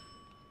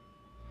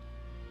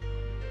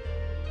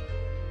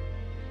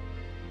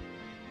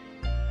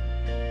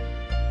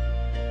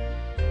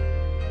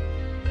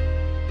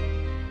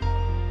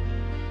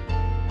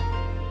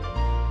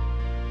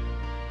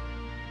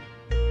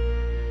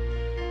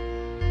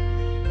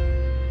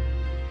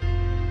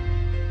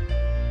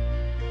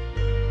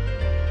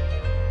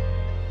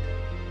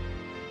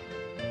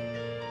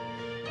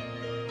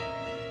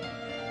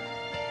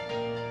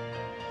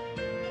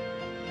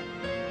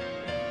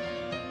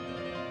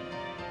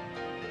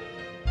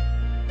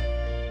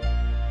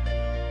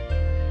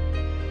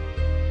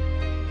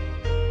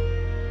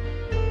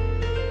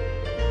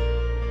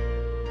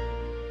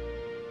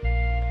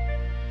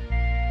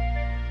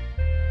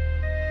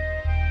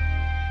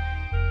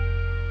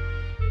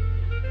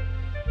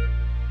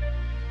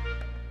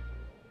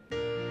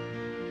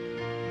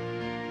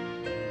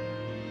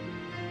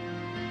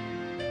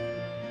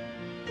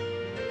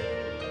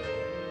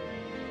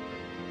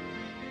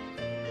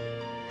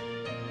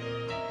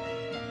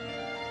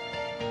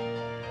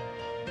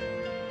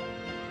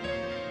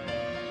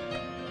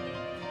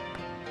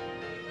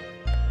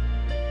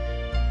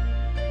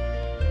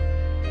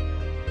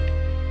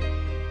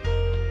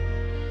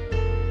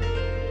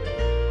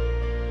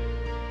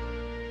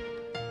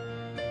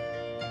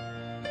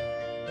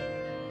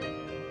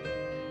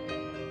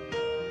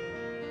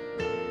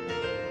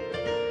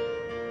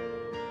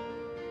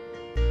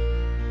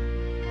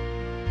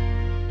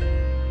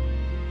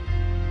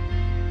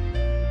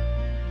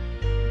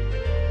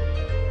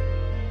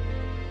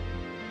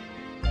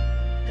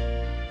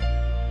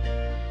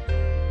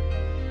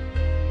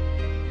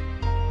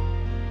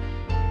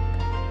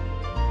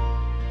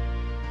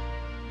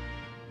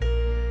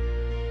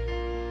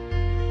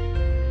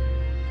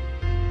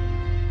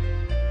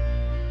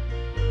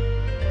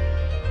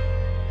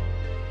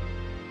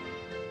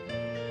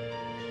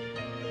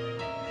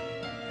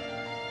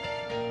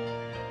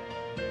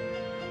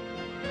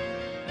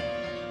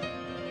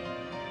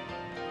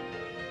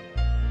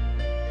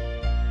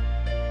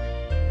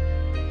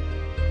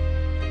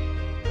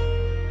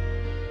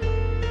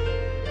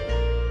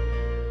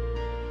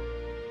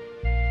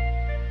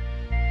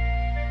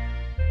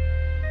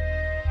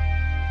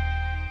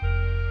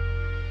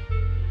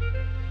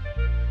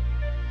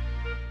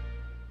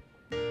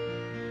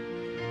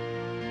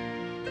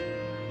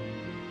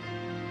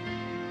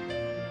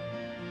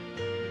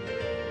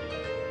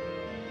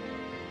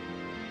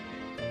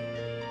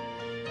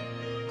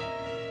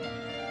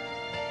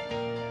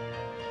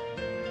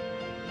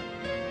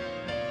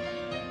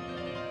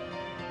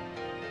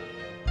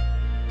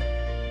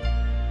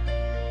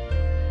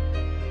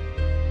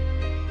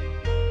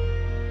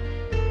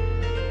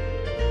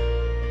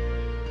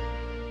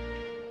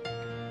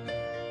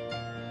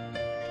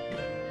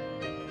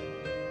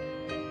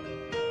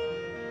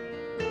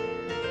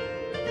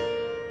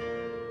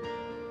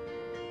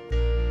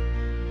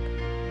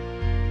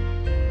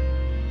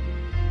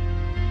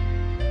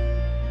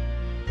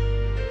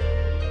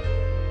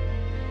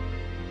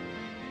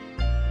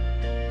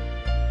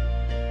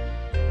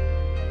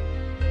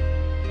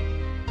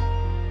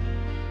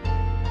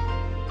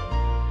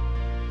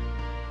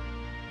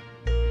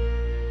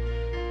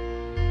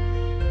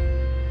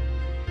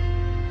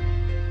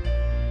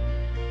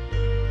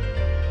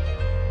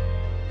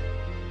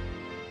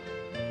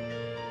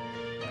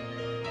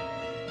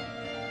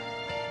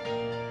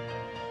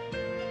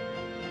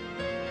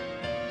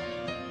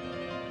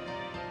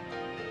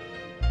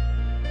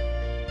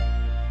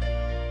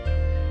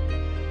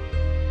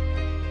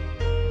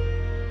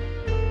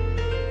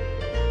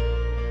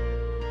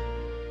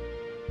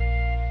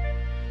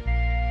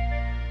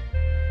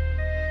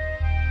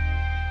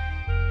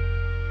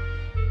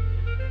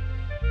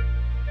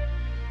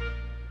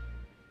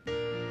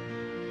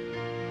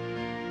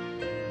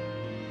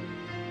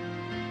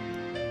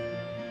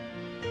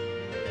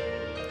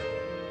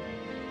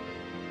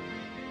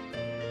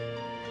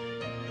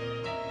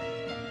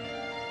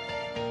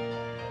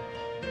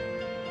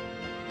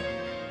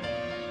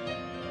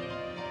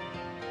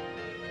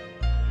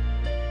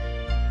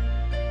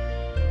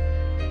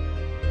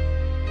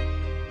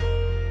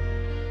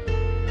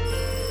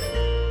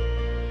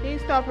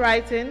 stop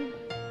writing.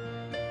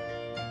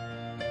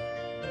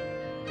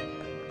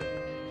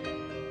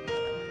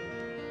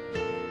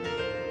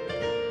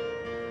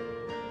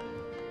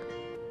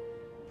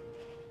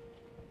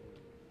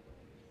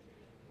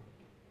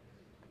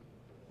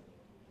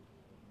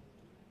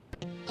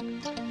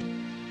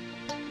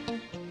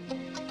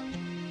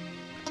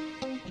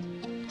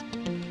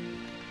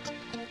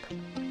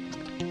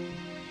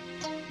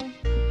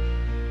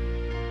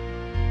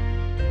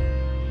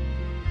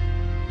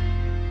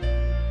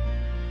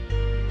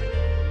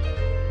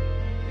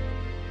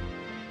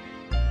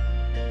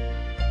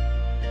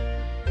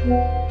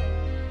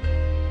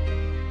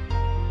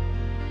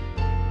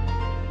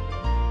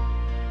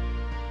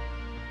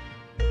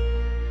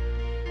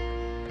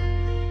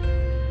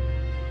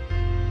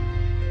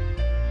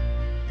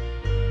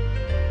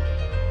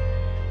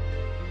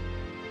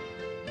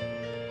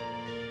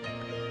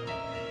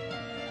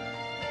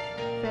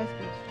 First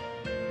page.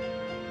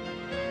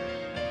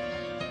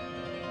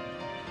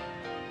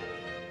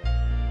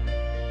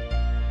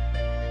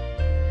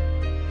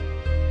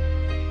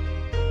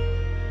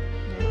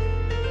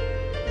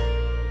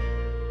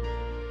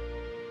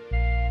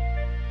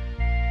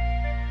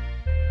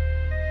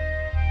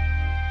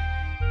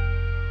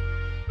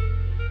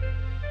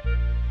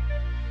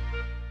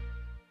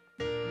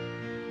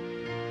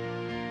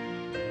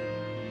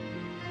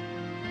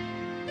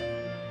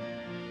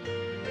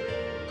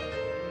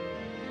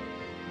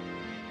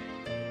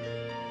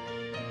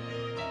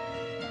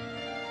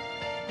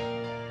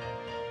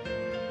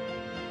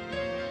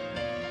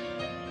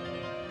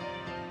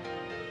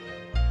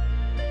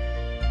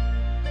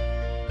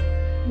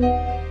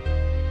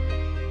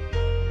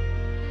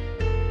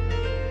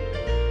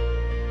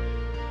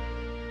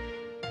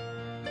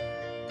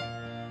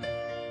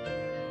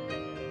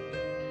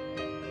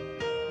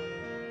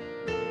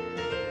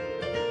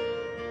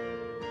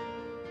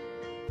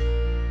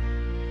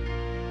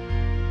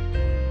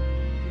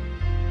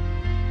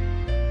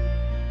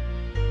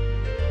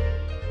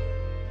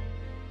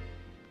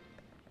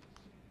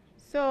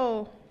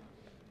 So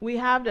we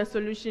have the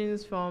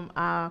solutions from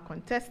our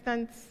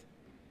contestants.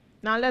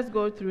 Now let's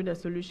go through the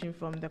solution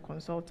from the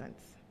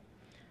consultants.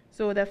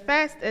 So the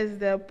first is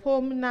the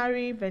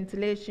pulmonary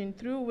ventilation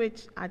through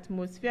which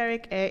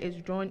atmospheric air is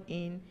drawn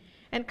in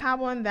and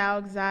carbon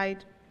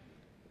dioxide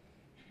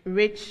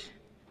rich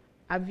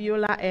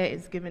alveolar air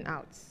is given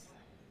out.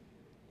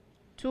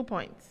 2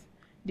 points.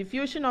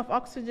 Diffusion of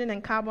oxygen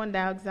and carbon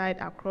dioxide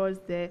across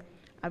the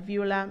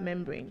alveolar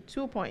membrane.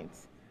 2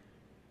 points.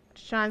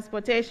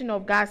 Transportation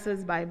of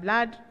gases by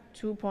blood.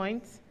 2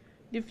 points.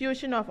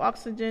 Diffusion of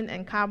oxygen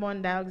and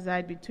carbon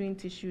dioxide between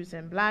tissues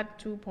and blood.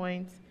 2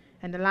 points.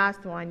 And the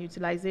last one,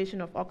 utilization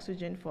of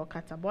oxygen for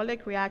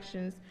catabolic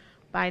reactions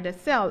by the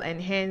cell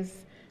and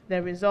hence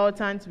the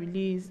resultant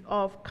release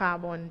of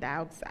carbon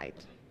dioxide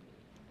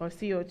or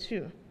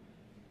CO2.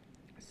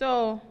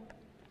 So,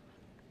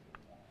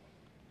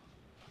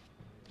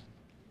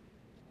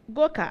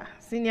 Goka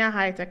Senior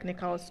High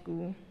Technical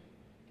School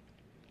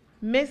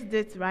missed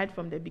it right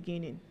from the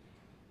beginning.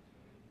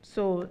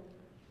 So,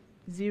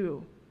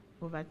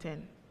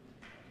 0/10.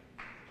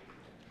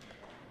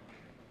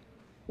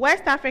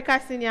 West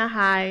Africa Senior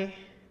High,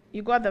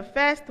 you got the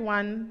first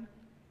one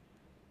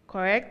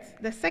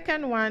correct. The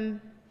second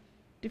one,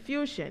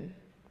 diffusion.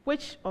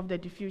 Which of the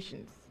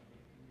diffusions?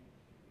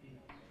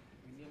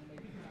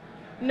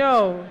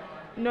 No,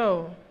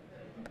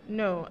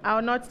 I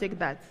will not take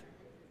that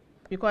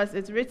because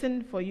it's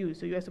written for you,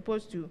 so you are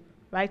supposed to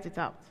write it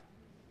out.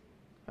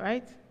 All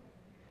right?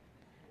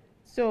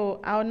 So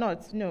I will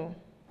not, no.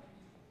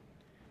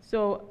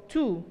 So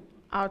 2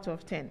 out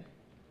of 10.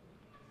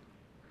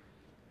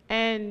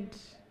 And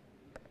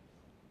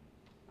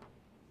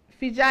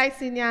Fijai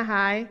Senior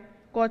High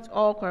got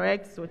all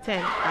correct, so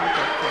 10 out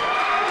of 10.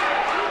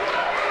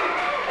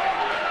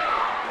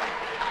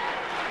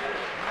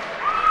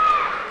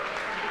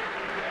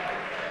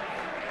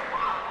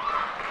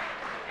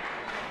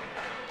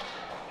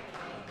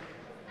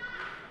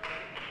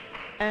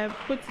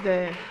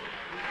 The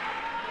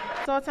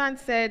consultant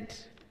said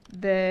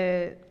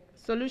the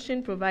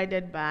solution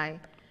provided by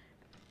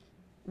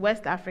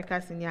West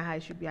Africa Senior High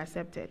should be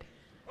accepted.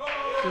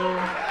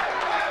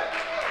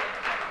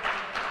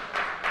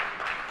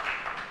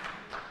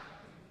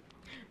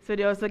 So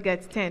they also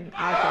get 10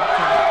 out of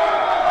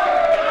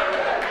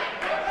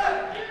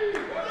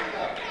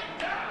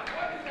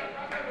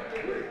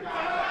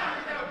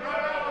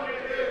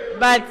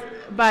 10.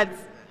 But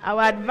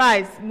our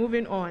advice,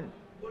 moving on,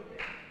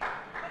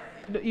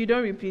 you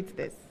don't repeat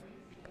this.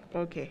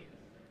 Okay.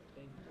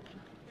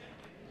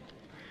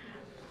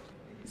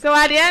 So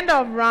at the end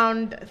of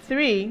round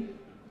 3,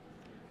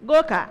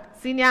 Goka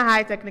Senior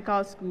High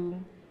Technical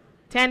School,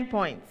 10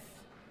 points.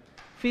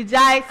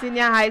 Fijai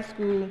Senior High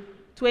School,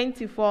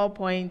 24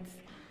 points.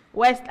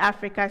 West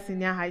Africa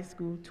Senior High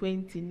School,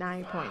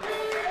 29 points.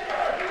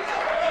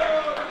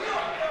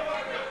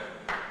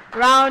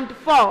 Round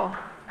 4.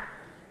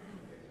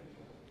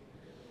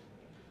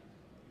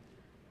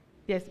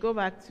 Yes, go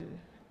back to,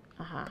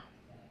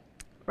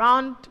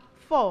 Round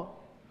 4.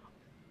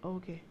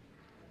 Okay.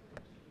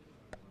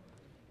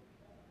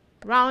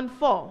 Round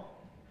 4,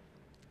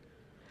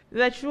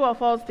 the true or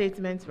false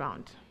statements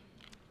round.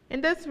 In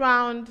this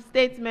round,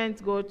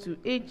 statements go to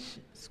each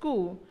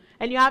school,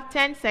 and you have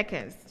 10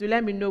 seconds to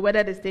let me know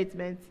whether the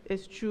statement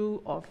is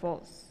true or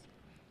false.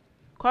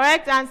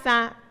 Correct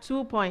answer,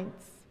 2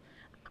 points.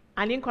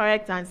 An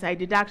incorrect answer, a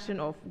deduction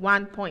of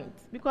 1 point,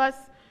 because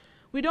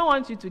we don't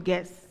want you to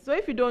guess. So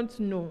if you don't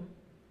know,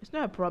 it's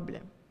not a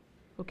problem.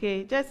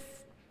 Okay, just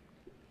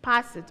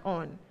pass it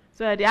on.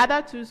 So that the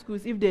other 2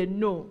 schools, if they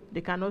know, they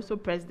can also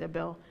press the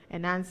bell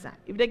and answer.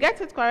 If they get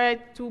it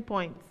correct, 2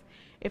 points.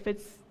 If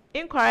it's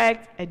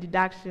incorrect, a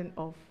deduction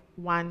of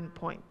 1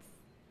 point.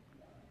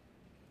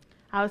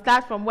 I'll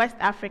start from West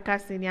Africa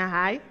Senior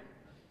High.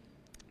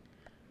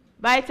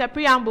 But it's a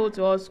preamble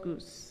to all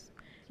schools.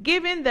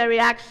 Given the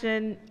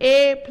reaction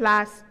A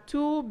plus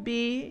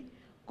 2B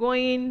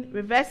going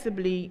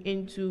reversibly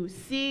into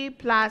C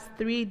plus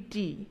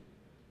 3D,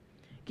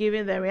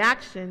 given the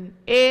reaction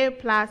A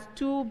plus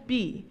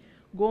 2B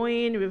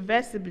going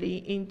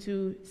reversibly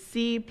into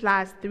C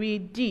plus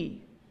 3D,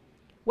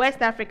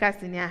 West Africa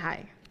Senior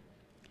High.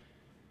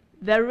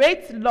 The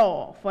rate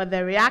law for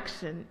the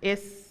reaction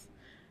is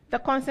the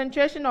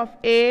concentration of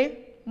A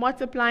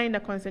multiplying the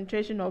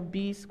concentration of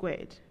B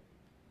squared.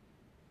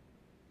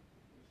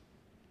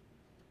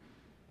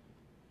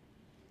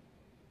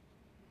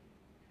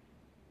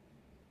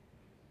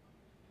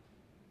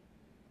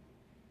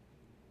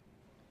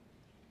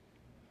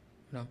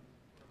 No.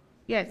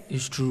 Yes.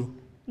 It's true.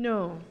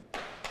 No.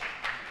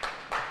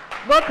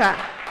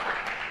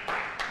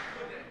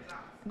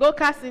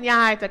 Goka Senior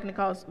High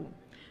Technical School.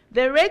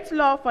 The rate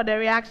law for the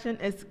reaction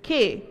is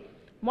K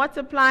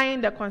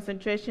multiplying the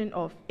concentration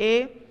of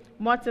A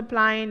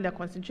multiplying the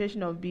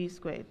concentration of B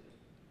squared.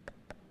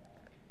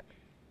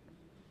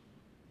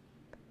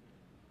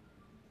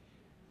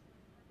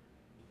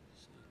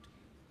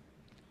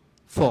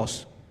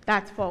 False.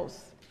 That's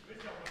false.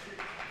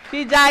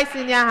 Fijai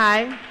Senior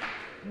High.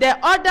 The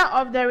order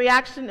of the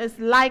reaction is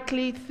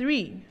likely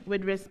 3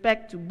 with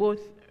respect to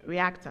both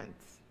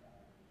reactants.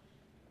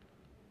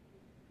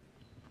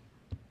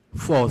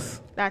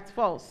 False. That's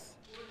false.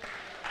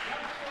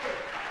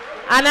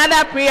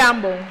 Another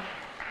preamble.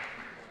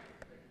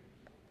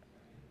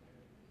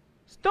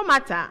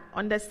 Stomata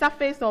on the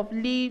surface of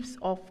leaves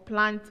of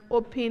plant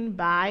opened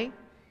by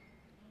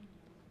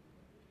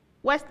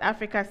West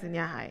Africa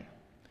Senior High,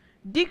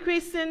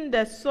 decreasing the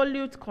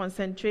solute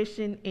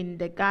concentration in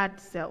the guard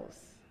cells.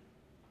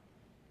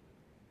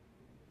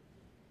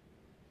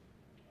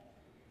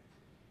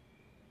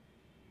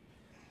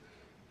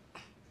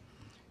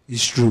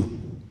 It's true.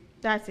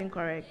 That's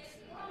incorrect.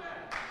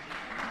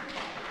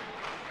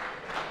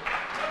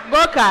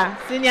 Goka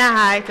Senior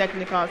High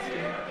Technical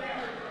School.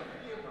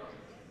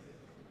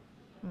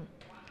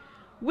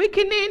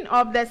 Weakening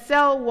of the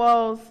cell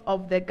walls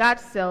of the guard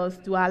cells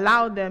to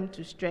allow them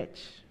to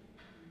stretch.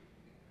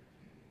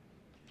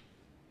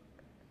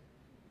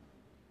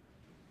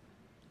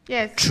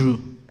 Yes.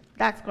 True.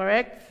 That's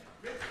correct.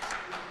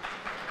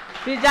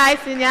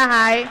 Fijai Senior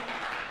High.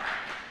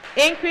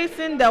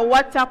 Increasing the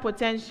water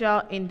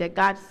potential in the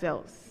guard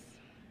cells.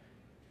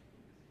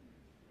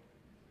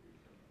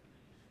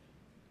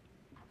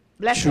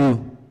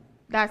 True.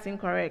 That's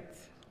incorrect.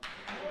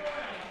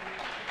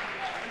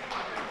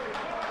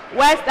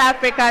 West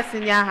Africa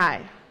Senior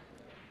High.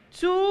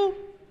 2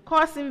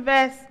 cos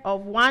inverse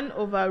of 1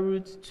 over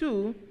root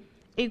 2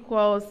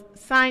 equals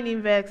sine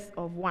inverse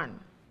of 1.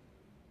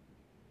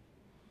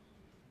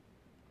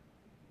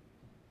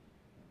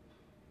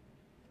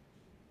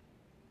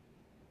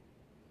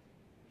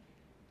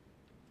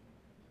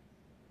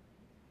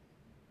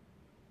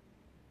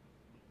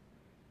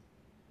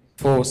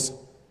 False.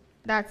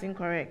 That's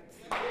incorrect.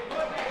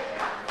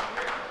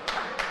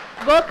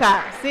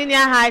 Goka Senior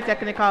High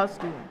Technical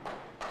School.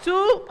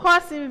 2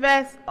 cos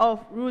inverse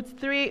of root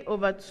 3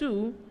 over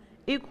 2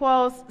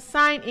 equals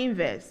sine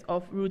inverse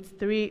of root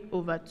 3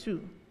 over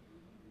 2.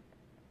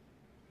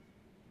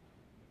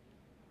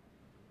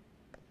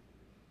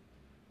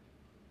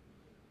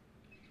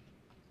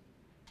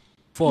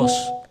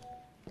 False.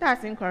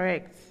 That's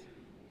incorrect.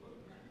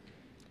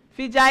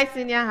 Fijai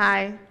Senior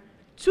High.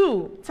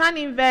 2 tan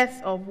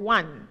inverse of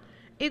 1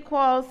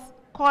 equals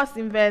cos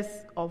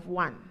inverse of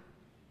 1.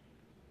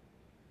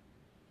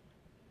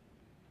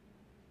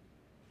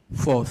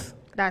 False.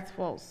 That's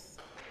false.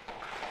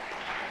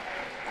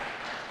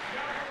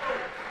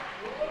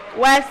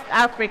 West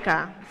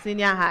Africa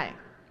Senior High.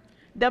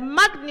 The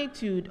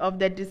magnitude of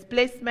the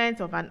displacement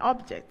of an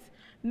object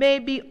may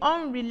be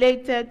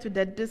unrelated to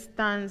the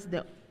distance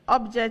the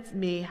object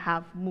may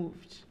have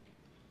moved.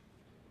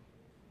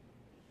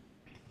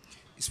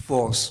 It's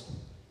false.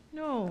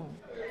 No.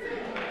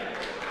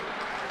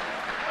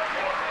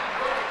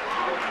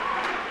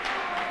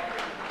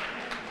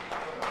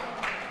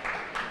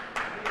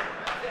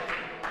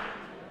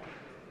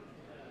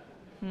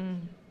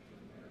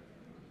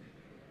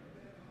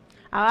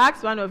 I'll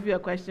ask one of you a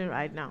question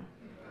right now.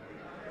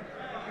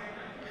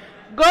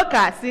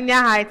 Goka Senior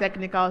High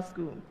Technical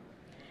School.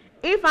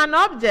 If an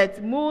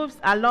object moves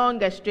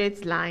along a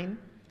straight line,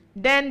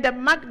 then the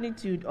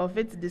magnitude of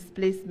its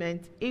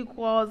displacement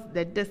equals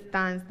the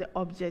distance the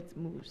object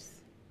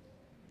moves.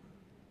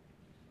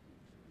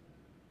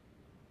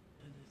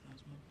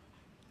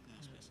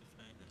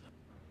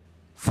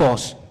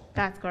 False.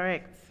 That's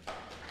correct.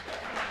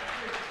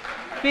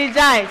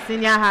 Fijai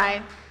Senior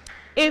High.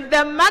 If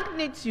the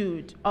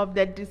magnitude of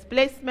the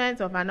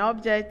displacement of an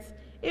object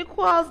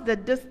equals the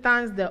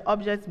distance the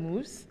object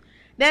moves,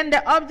 then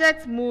the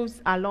object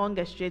moves along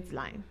a straight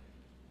line.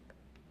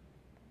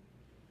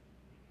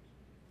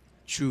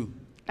 True.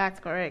 That's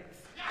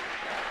correct.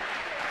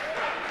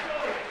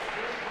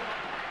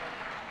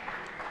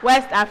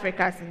 West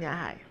Africa Senior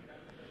High.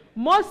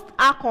 Most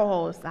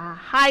alcohols are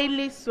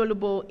highly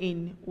soluble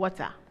in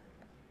water.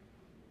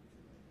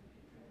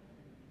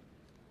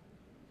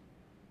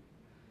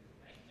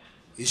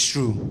 It's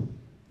true.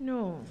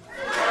 No.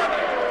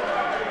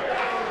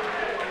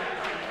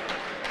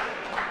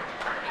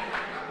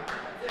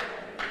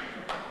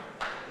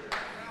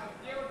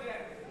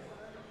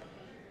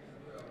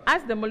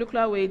 As the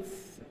molecular weight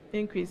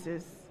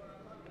increases,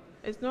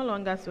 it's no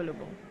longer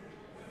soluble.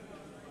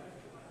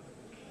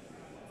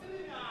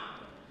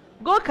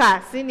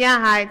 Goka Senior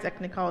High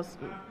Technical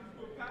School.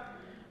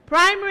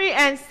 Primary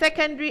and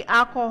secondary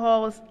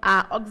alcohols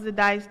are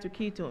oxidized to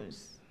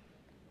ketones.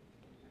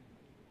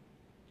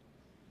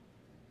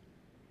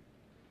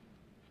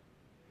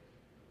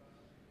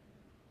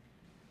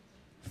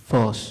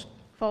 False.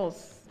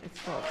 False. It's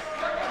false.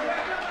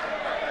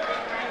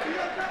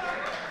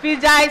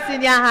 Fijai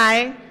Senior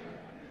High.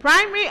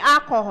 Primary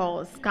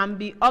alcohols can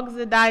be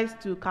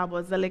oxidized to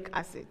carboxylic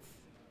acids.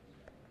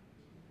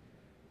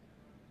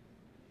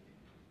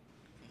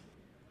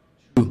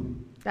 True.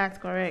 That's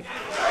correct.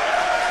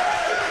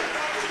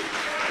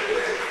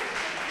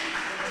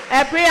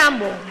 A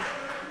preamble.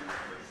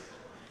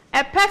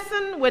 A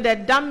person with a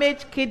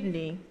damaged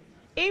kidney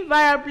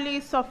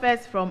invariably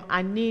suffers from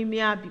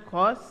anemia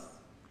because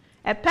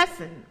a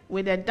person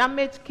with a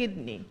damaged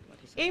kidney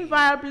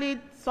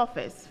invariably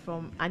suffers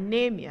from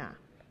anemia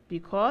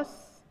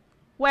because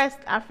West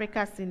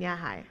Africa Senior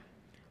High.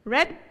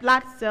 Red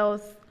blood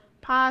cells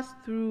pass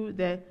through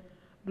the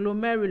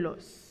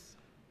glomerulus.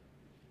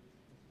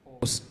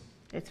 False.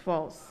 It's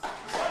false.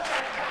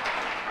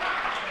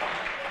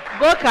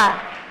 Goka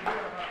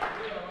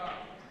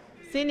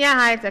Senior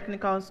High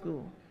Technical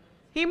School.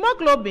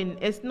 Hemoglobin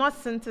is not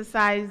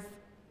synthesized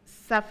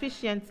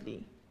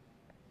sufficiently.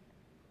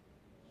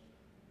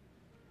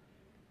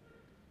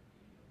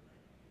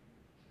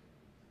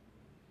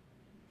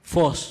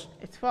 False.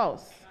 It's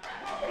false.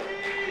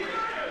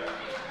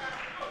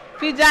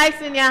 Fijai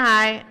Senior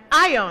High,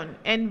 iron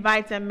and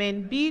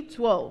vitamin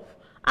B12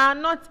 are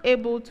not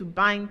able to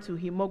bind to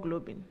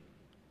hemoglobin.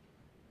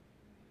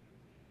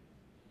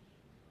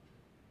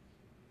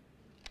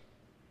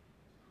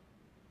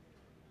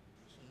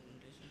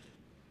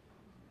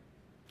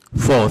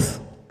 False.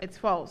 It's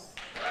false.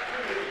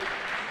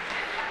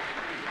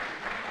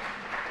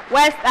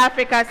 West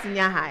Africa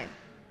Senior High.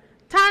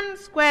 Tan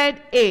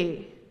squared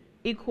A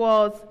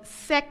equals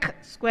sec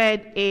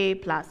squared A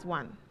plus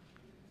 1.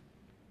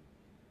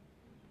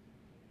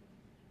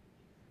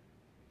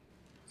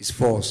 It's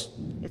false.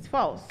 It's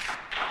false.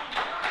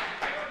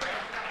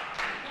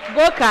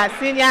 Goka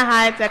Senior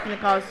High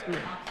Technical School.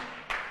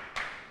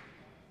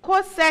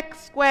 Cosec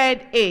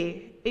squared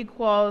A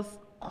equals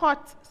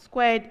cot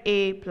squared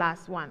A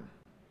plus 1.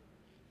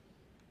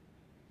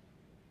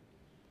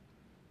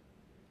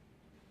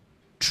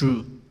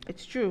 True.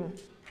 It's true.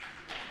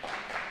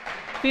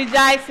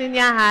 Fijai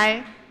Senior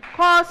High,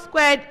 cos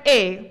squared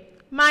A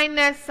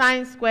minus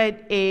sine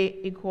squared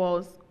A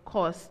equals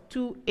cos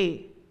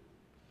 2A.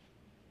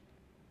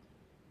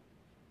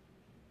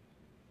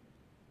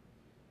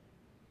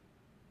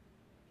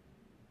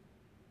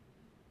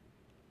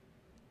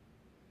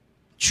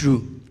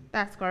 True.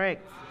 That's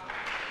correct.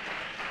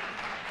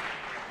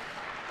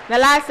 The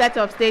last set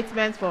of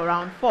statements for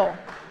round 4.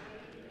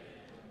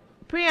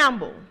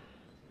 Preamble.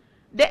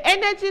 The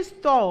energy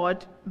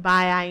stored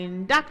by an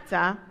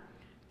inductor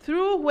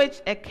through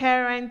which a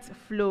current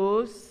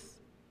flows,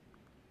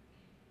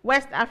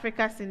 West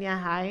Africa Senior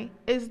High,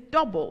 is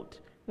doubled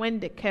when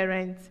the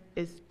current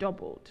is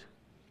doubled.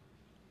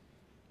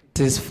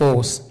 It is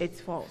false.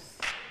 It's false.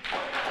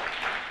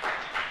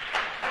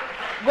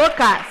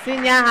 Goka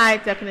Senior High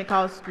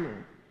Technical School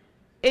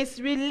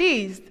is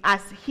released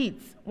as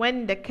heat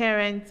when the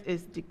current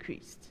is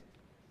decreased.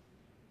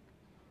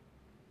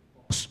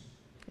 False.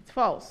 It's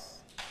false.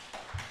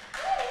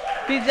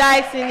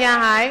 Fijai Senior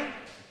High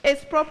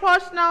is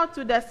proportional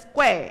to the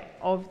square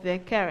of the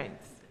current.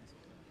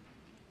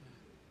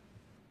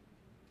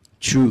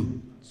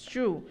 True. It's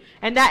true.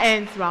 And that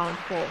ends round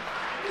 4.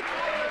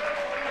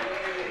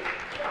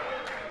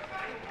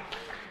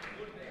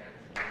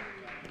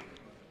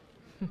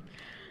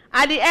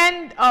 At the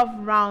end of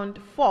round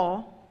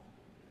 4,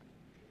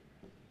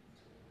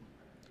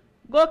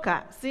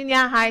 Goka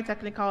Senior High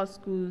Technical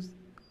Schools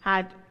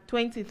had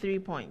 23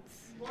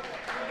 points.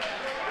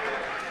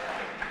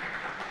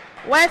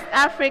 West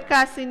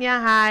Africa Senior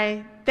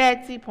High,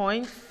 30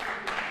 points.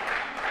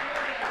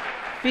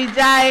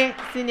 Fijai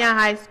Senior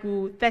High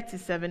School,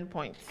 37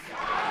 points.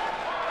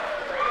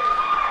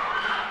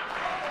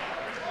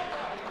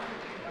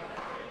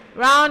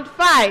 Round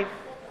 5.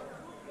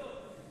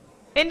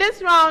 In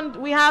this round,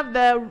 we have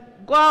the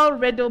Goal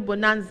Riddle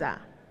Bonanza,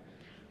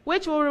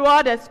 which will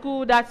reward a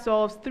school that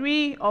solves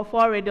 3 or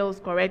 4 riddles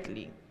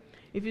correctly.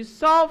 If you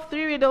solve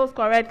 3 riddles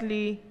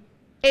correctly,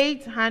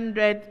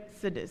 800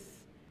 cedis.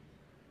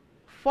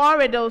 4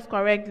 riddles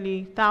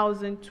correctly,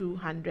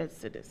 1,200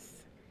 cedis.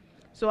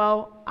 So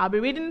I'll be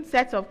reading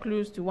sets of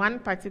clues to one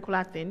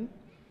particular thing.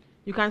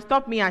 You can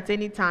stop me at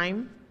any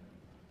time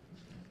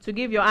to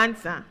give your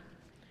answer.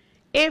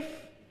 If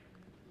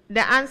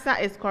the answer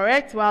is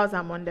correct whilst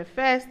I'm on the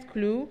first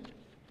clue,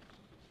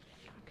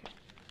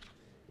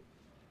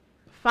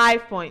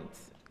 5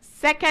 points.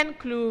 Second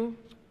clue,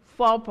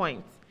 4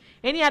 points.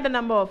 Any other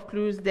number of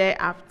clues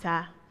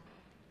thereafter,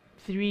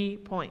 3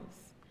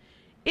 points.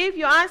 If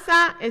your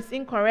answer is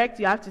incorrect,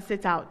 you have to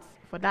sit out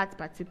for that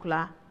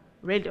particular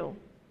riddle,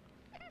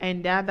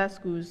 and the other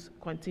schools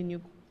continue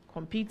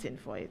competing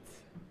for it.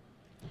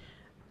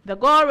 The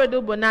Goal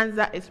Riddle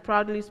Bonanza is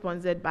proudly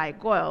sponsored by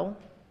Goil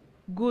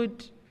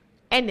Good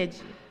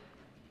Energy.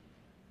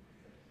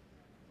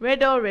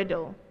 Riddle,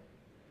 riddle.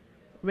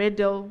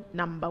 Riddle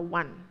number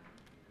 1.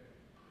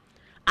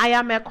 I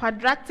am a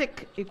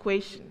quadratic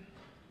equation.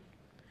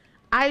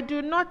 I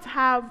do not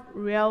have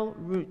real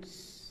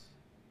roots.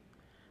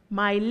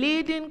 My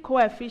leading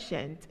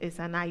coefficient is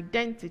an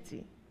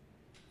identity.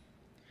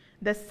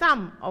 The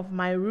sum of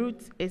my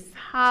roots is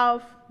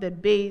half the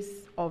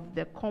base of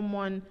the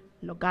common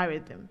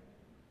logarithm.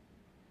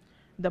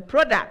 The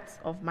product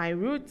of my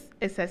roots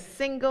is a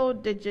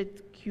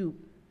single-digit cube.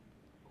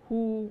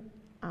 Who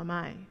am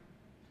I?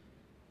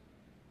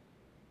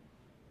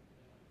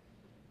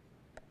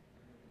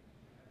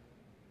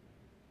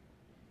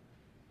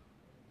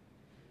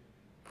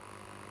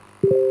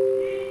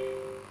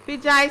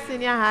 Fijai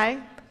Senior High.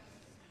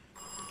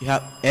 You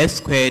have x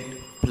squared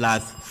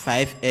plus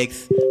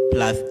 5x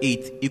plus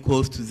 8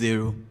 equals to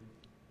 0.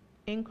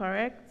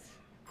 Incorrect.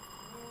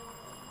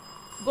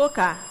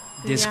 Goka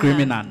Senior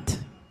Discriminant.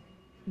 High.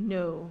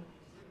 No.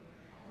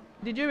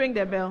 Did you ring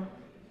the bell?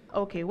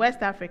 Okay,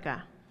 West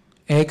Africa.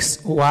 X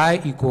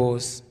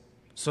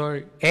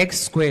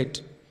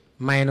squared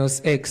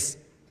minus x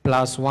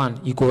plus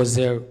 1 equals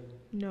 0.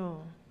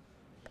 No.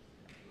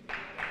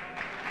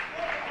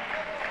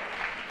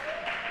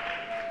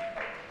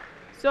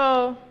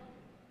 So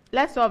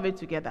let's solve it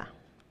together.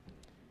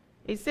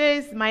 It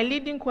says my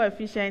leading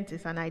coefficient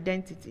is an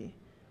identity.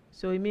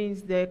 So it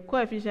means the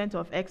coefficient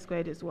of x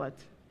squared is what?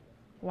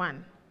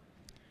 1.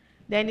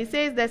 Then it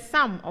says the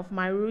sum of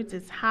my roots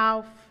is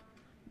half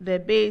the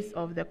base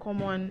of the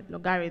common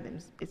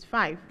logarithms. It's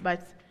 5.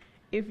 But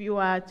if you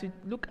are to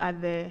look at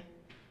the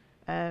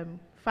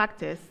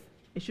factors,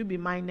 it should be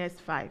minus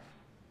 5.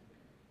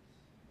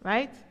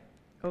 Right?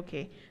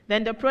 Okay.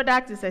 Then the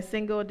product is a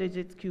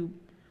single-digit cube,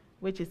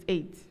 which is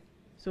 8.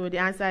 So the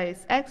answer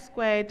is x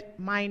squared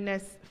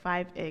minus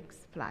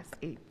 5x plus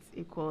 8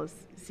 equals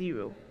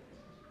 0.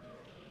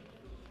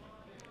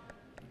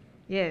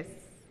 Yes.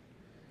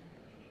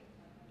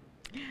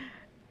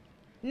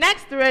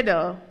 Next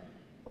riddle.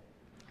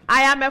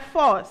 I am a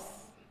force.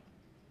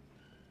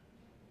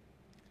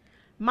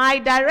 My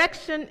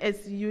direction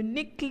is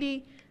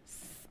uniquely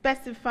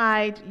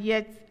specified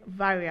yet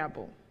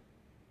variable.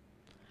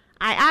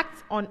 I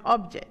act on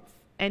objects,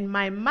 and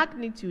my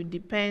magnitude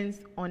depends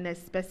on a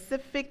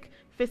specific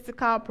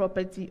physical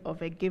property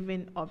of a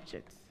given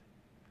object.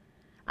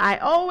 I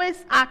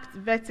always act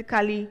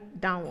vertically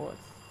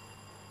downwards.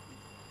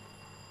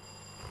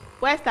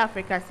 West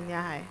Africa Senior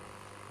High.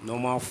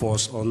 Normal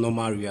force or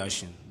normal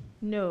reaction.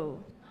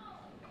 No.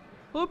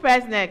 Who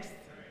pressed next?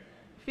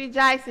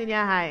 Fijai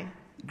Senior High.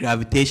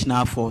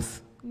 Gravitational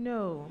force.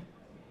 No.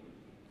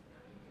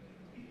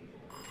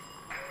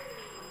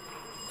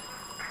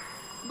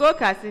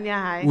 Goka Senior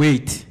High.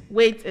 Weight.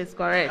 Weight is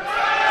correct.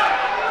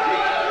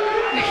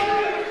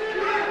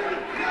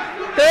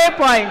 3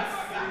 points.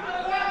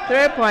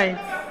 3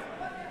 points.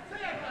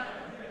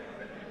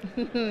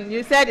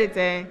 You said it,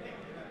 eh?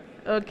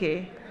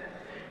 Okay.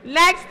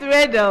 Next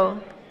riddle.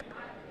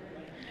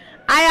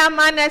 I am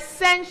an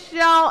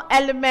essential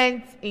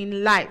element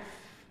in life.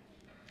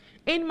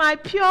 In my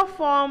pure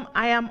form,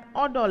 I am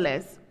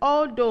odorless,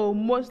 although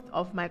most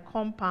of my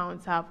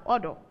compounds have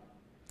odor.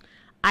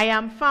 I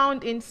am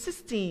found in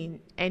cysteine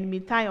and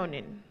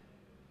methionine.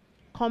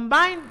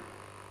 Combined,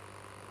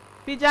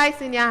 Fijai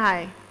Senior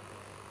High.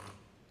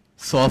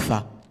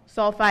 Sulfur.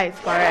 Sulfur is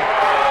correct.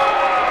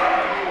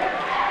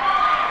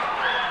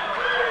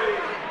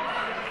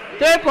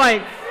 3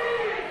 points.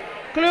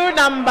 Clue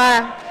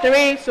number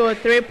 3, so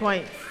 3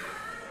 points.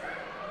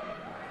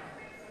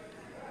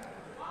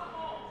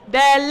 The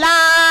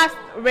last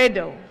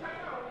riddle.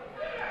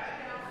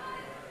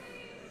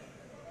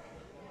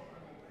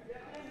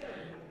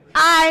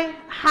 I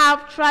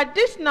have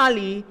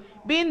traditionally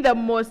been the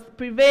most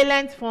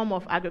prevalent form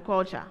of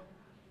agriculture.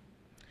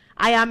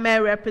 I am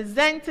a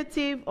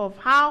representative of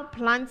how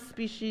plant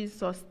species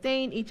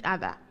sustain each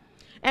other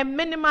and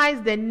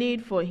minimize the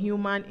need for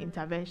human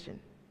intervention.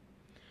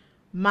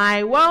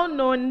 My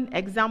well-known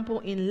example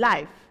in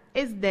life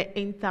is the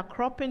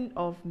intercropping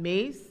of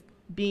maize,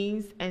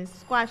 beans, and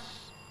squash.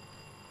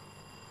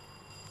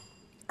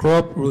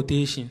 Crop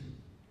rotation.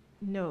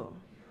 No.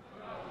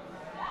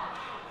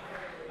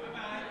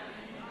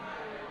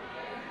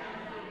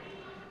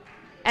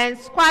 And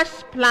squash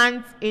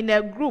plants in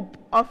a group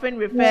often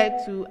referred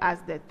to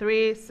as the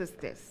Three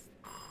Sisters.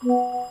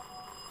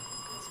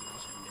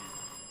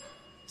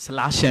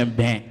 Slash and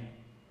bang.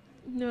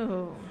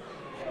 No.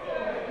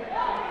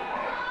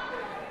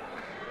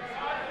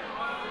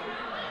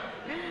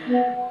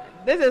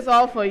 This is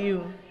all for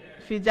you,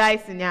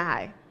 Fijai Senior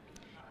High.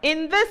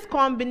 In this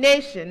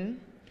combination,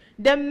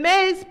 the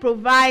maize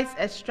provides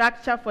a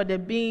structure for the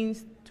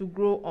beans to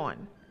grow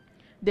on.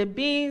 The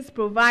beans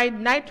provide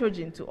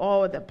nitrogen to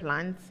all the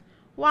plants,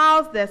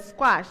 whilst the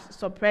squash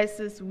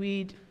suppresses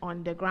weed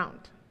on the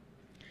ground.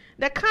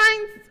 The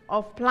kinds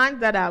of plants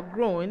that are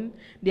grown,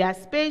 their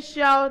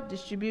spatial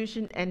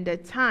distribution, and the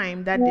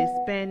time that they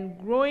spend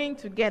growing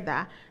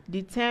together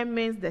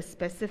determines the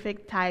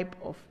specific type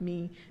of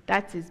meal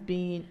that is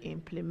being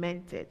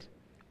implemented.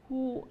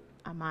 Who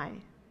am I?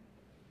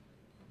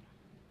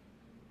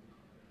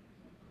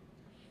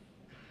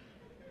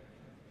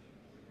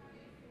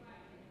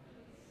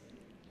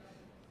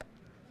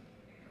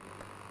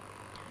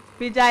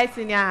 Fijai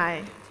Senior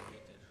High.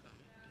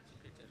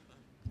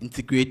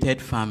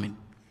 Integrated farming.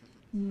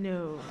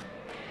 No.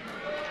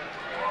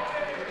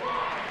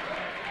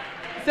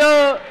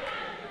 So,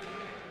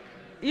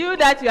 you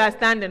that you are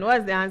standing,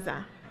 what's the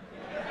answer?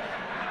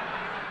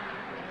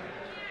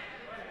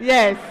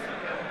 Yes.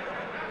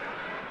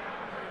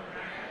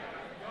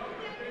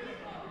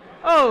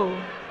 Oh,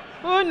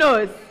 who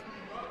knows?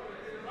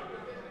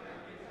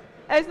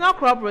 It's not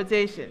crop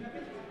rotation.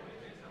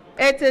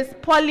 It is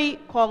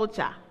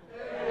polyculture.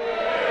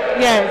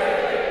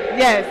 Yes,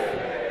 yes.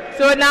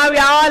 So now we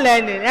are all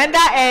learning, and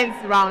that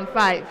ends round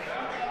 5.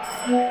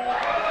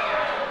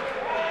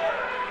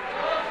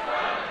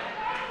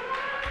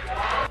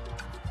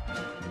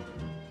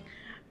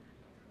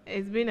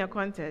 It's been a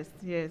contest,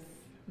 yes.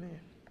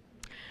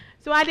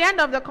 So at the end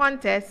of the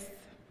contest,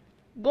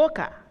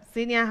 Goka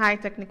Senior High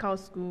Technical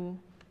School,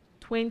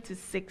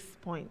 26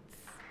 points.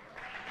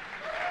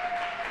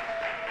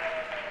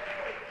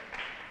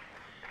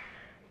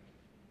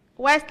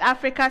 West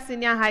Africa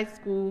Senior High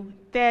School,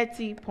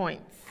 30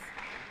 points.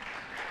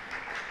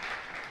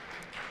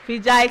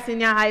 Fijai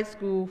Senior High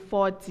School,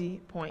 40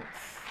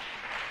 points.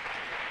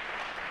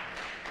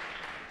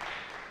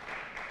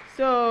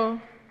 So,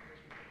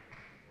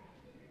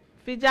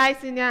 Fijai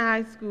Senior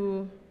High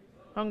School,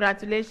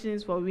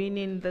 congratulations for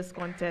winning this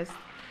contest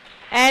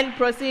and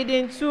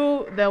proceeding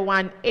to the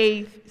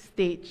 1/8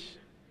 stage.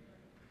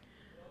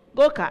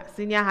 Goka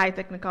Senior High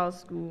Technical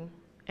School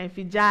and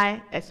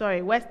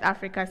West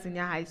Africa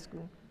Senior High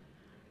School.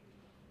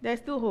 There's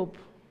still hope.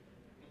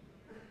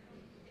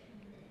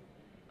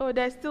 Oh,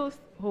 there's still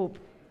hope.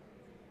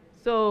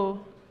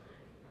 So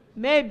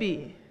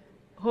maybe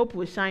hope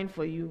will shine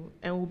for you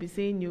and we'll be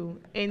seeing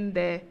you in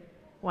the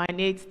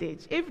 1/8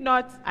 stage. If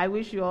not, I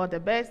wish you all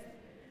the best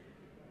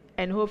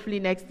and hopefully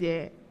next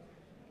year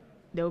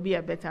there will be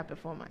a better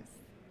performance.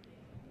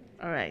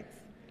 All right.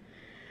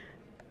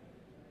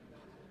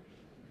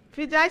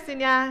 Fijai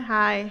Senior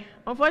High,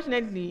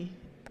 unfortunately,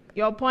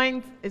 your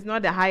point is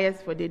not the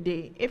highest for the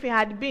day. If it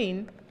had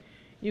been,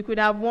 you could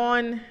have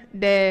won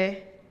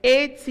the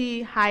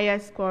AT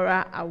Highest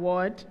Scorer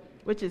Award,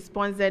 which is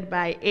sponsored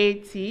by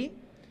AT.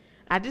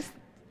 At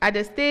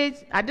this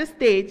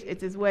stage,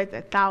 it is worth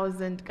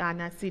 1,000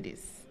 Ghana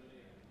cedis.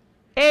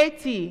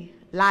 AT,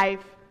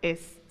 life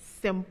is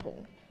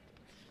simple.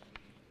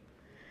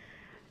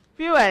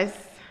 Viewers,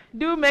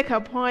 do make a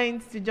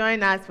point to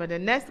join us for the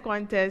next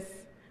contest,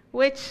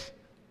 which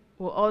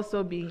will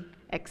also be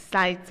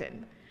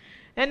exciting.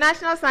 The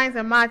National Science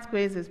and Maths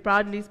Quiz is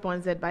proudly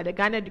sponsored by the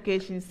Ghana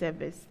Education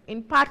Service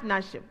in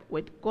partnership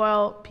with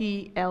GOIL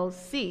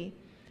PLC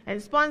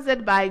and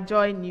sponsored by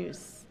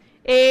JoyNews.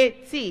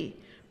 AT,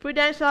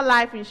 Prudential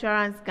Life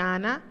Insurance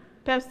Ghana,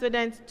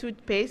 Pepsodent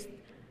Toothpaste,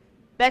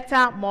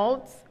 Better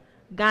Malts,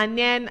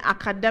 Ghanaian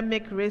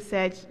Academic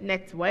Research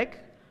Network,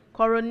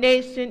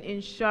 Coronation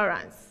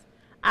Insurance,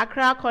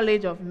 Accra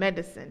College of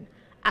Medicine,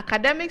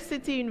 Academic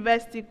City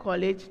University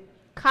College,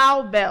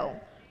 Cowbell,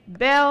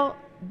 Bell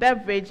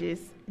Beverages,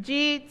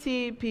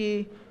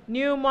 GTP,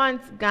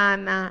 Newmont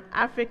Ghana,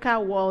 Africa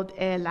World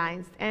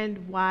Airlines, and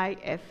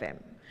YFM.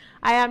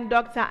 I am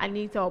Dr.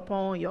 Anita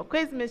Opon, your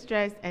quiz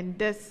mistress, and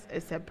this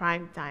is a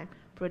Primetime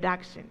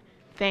production.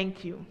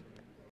 Thank you.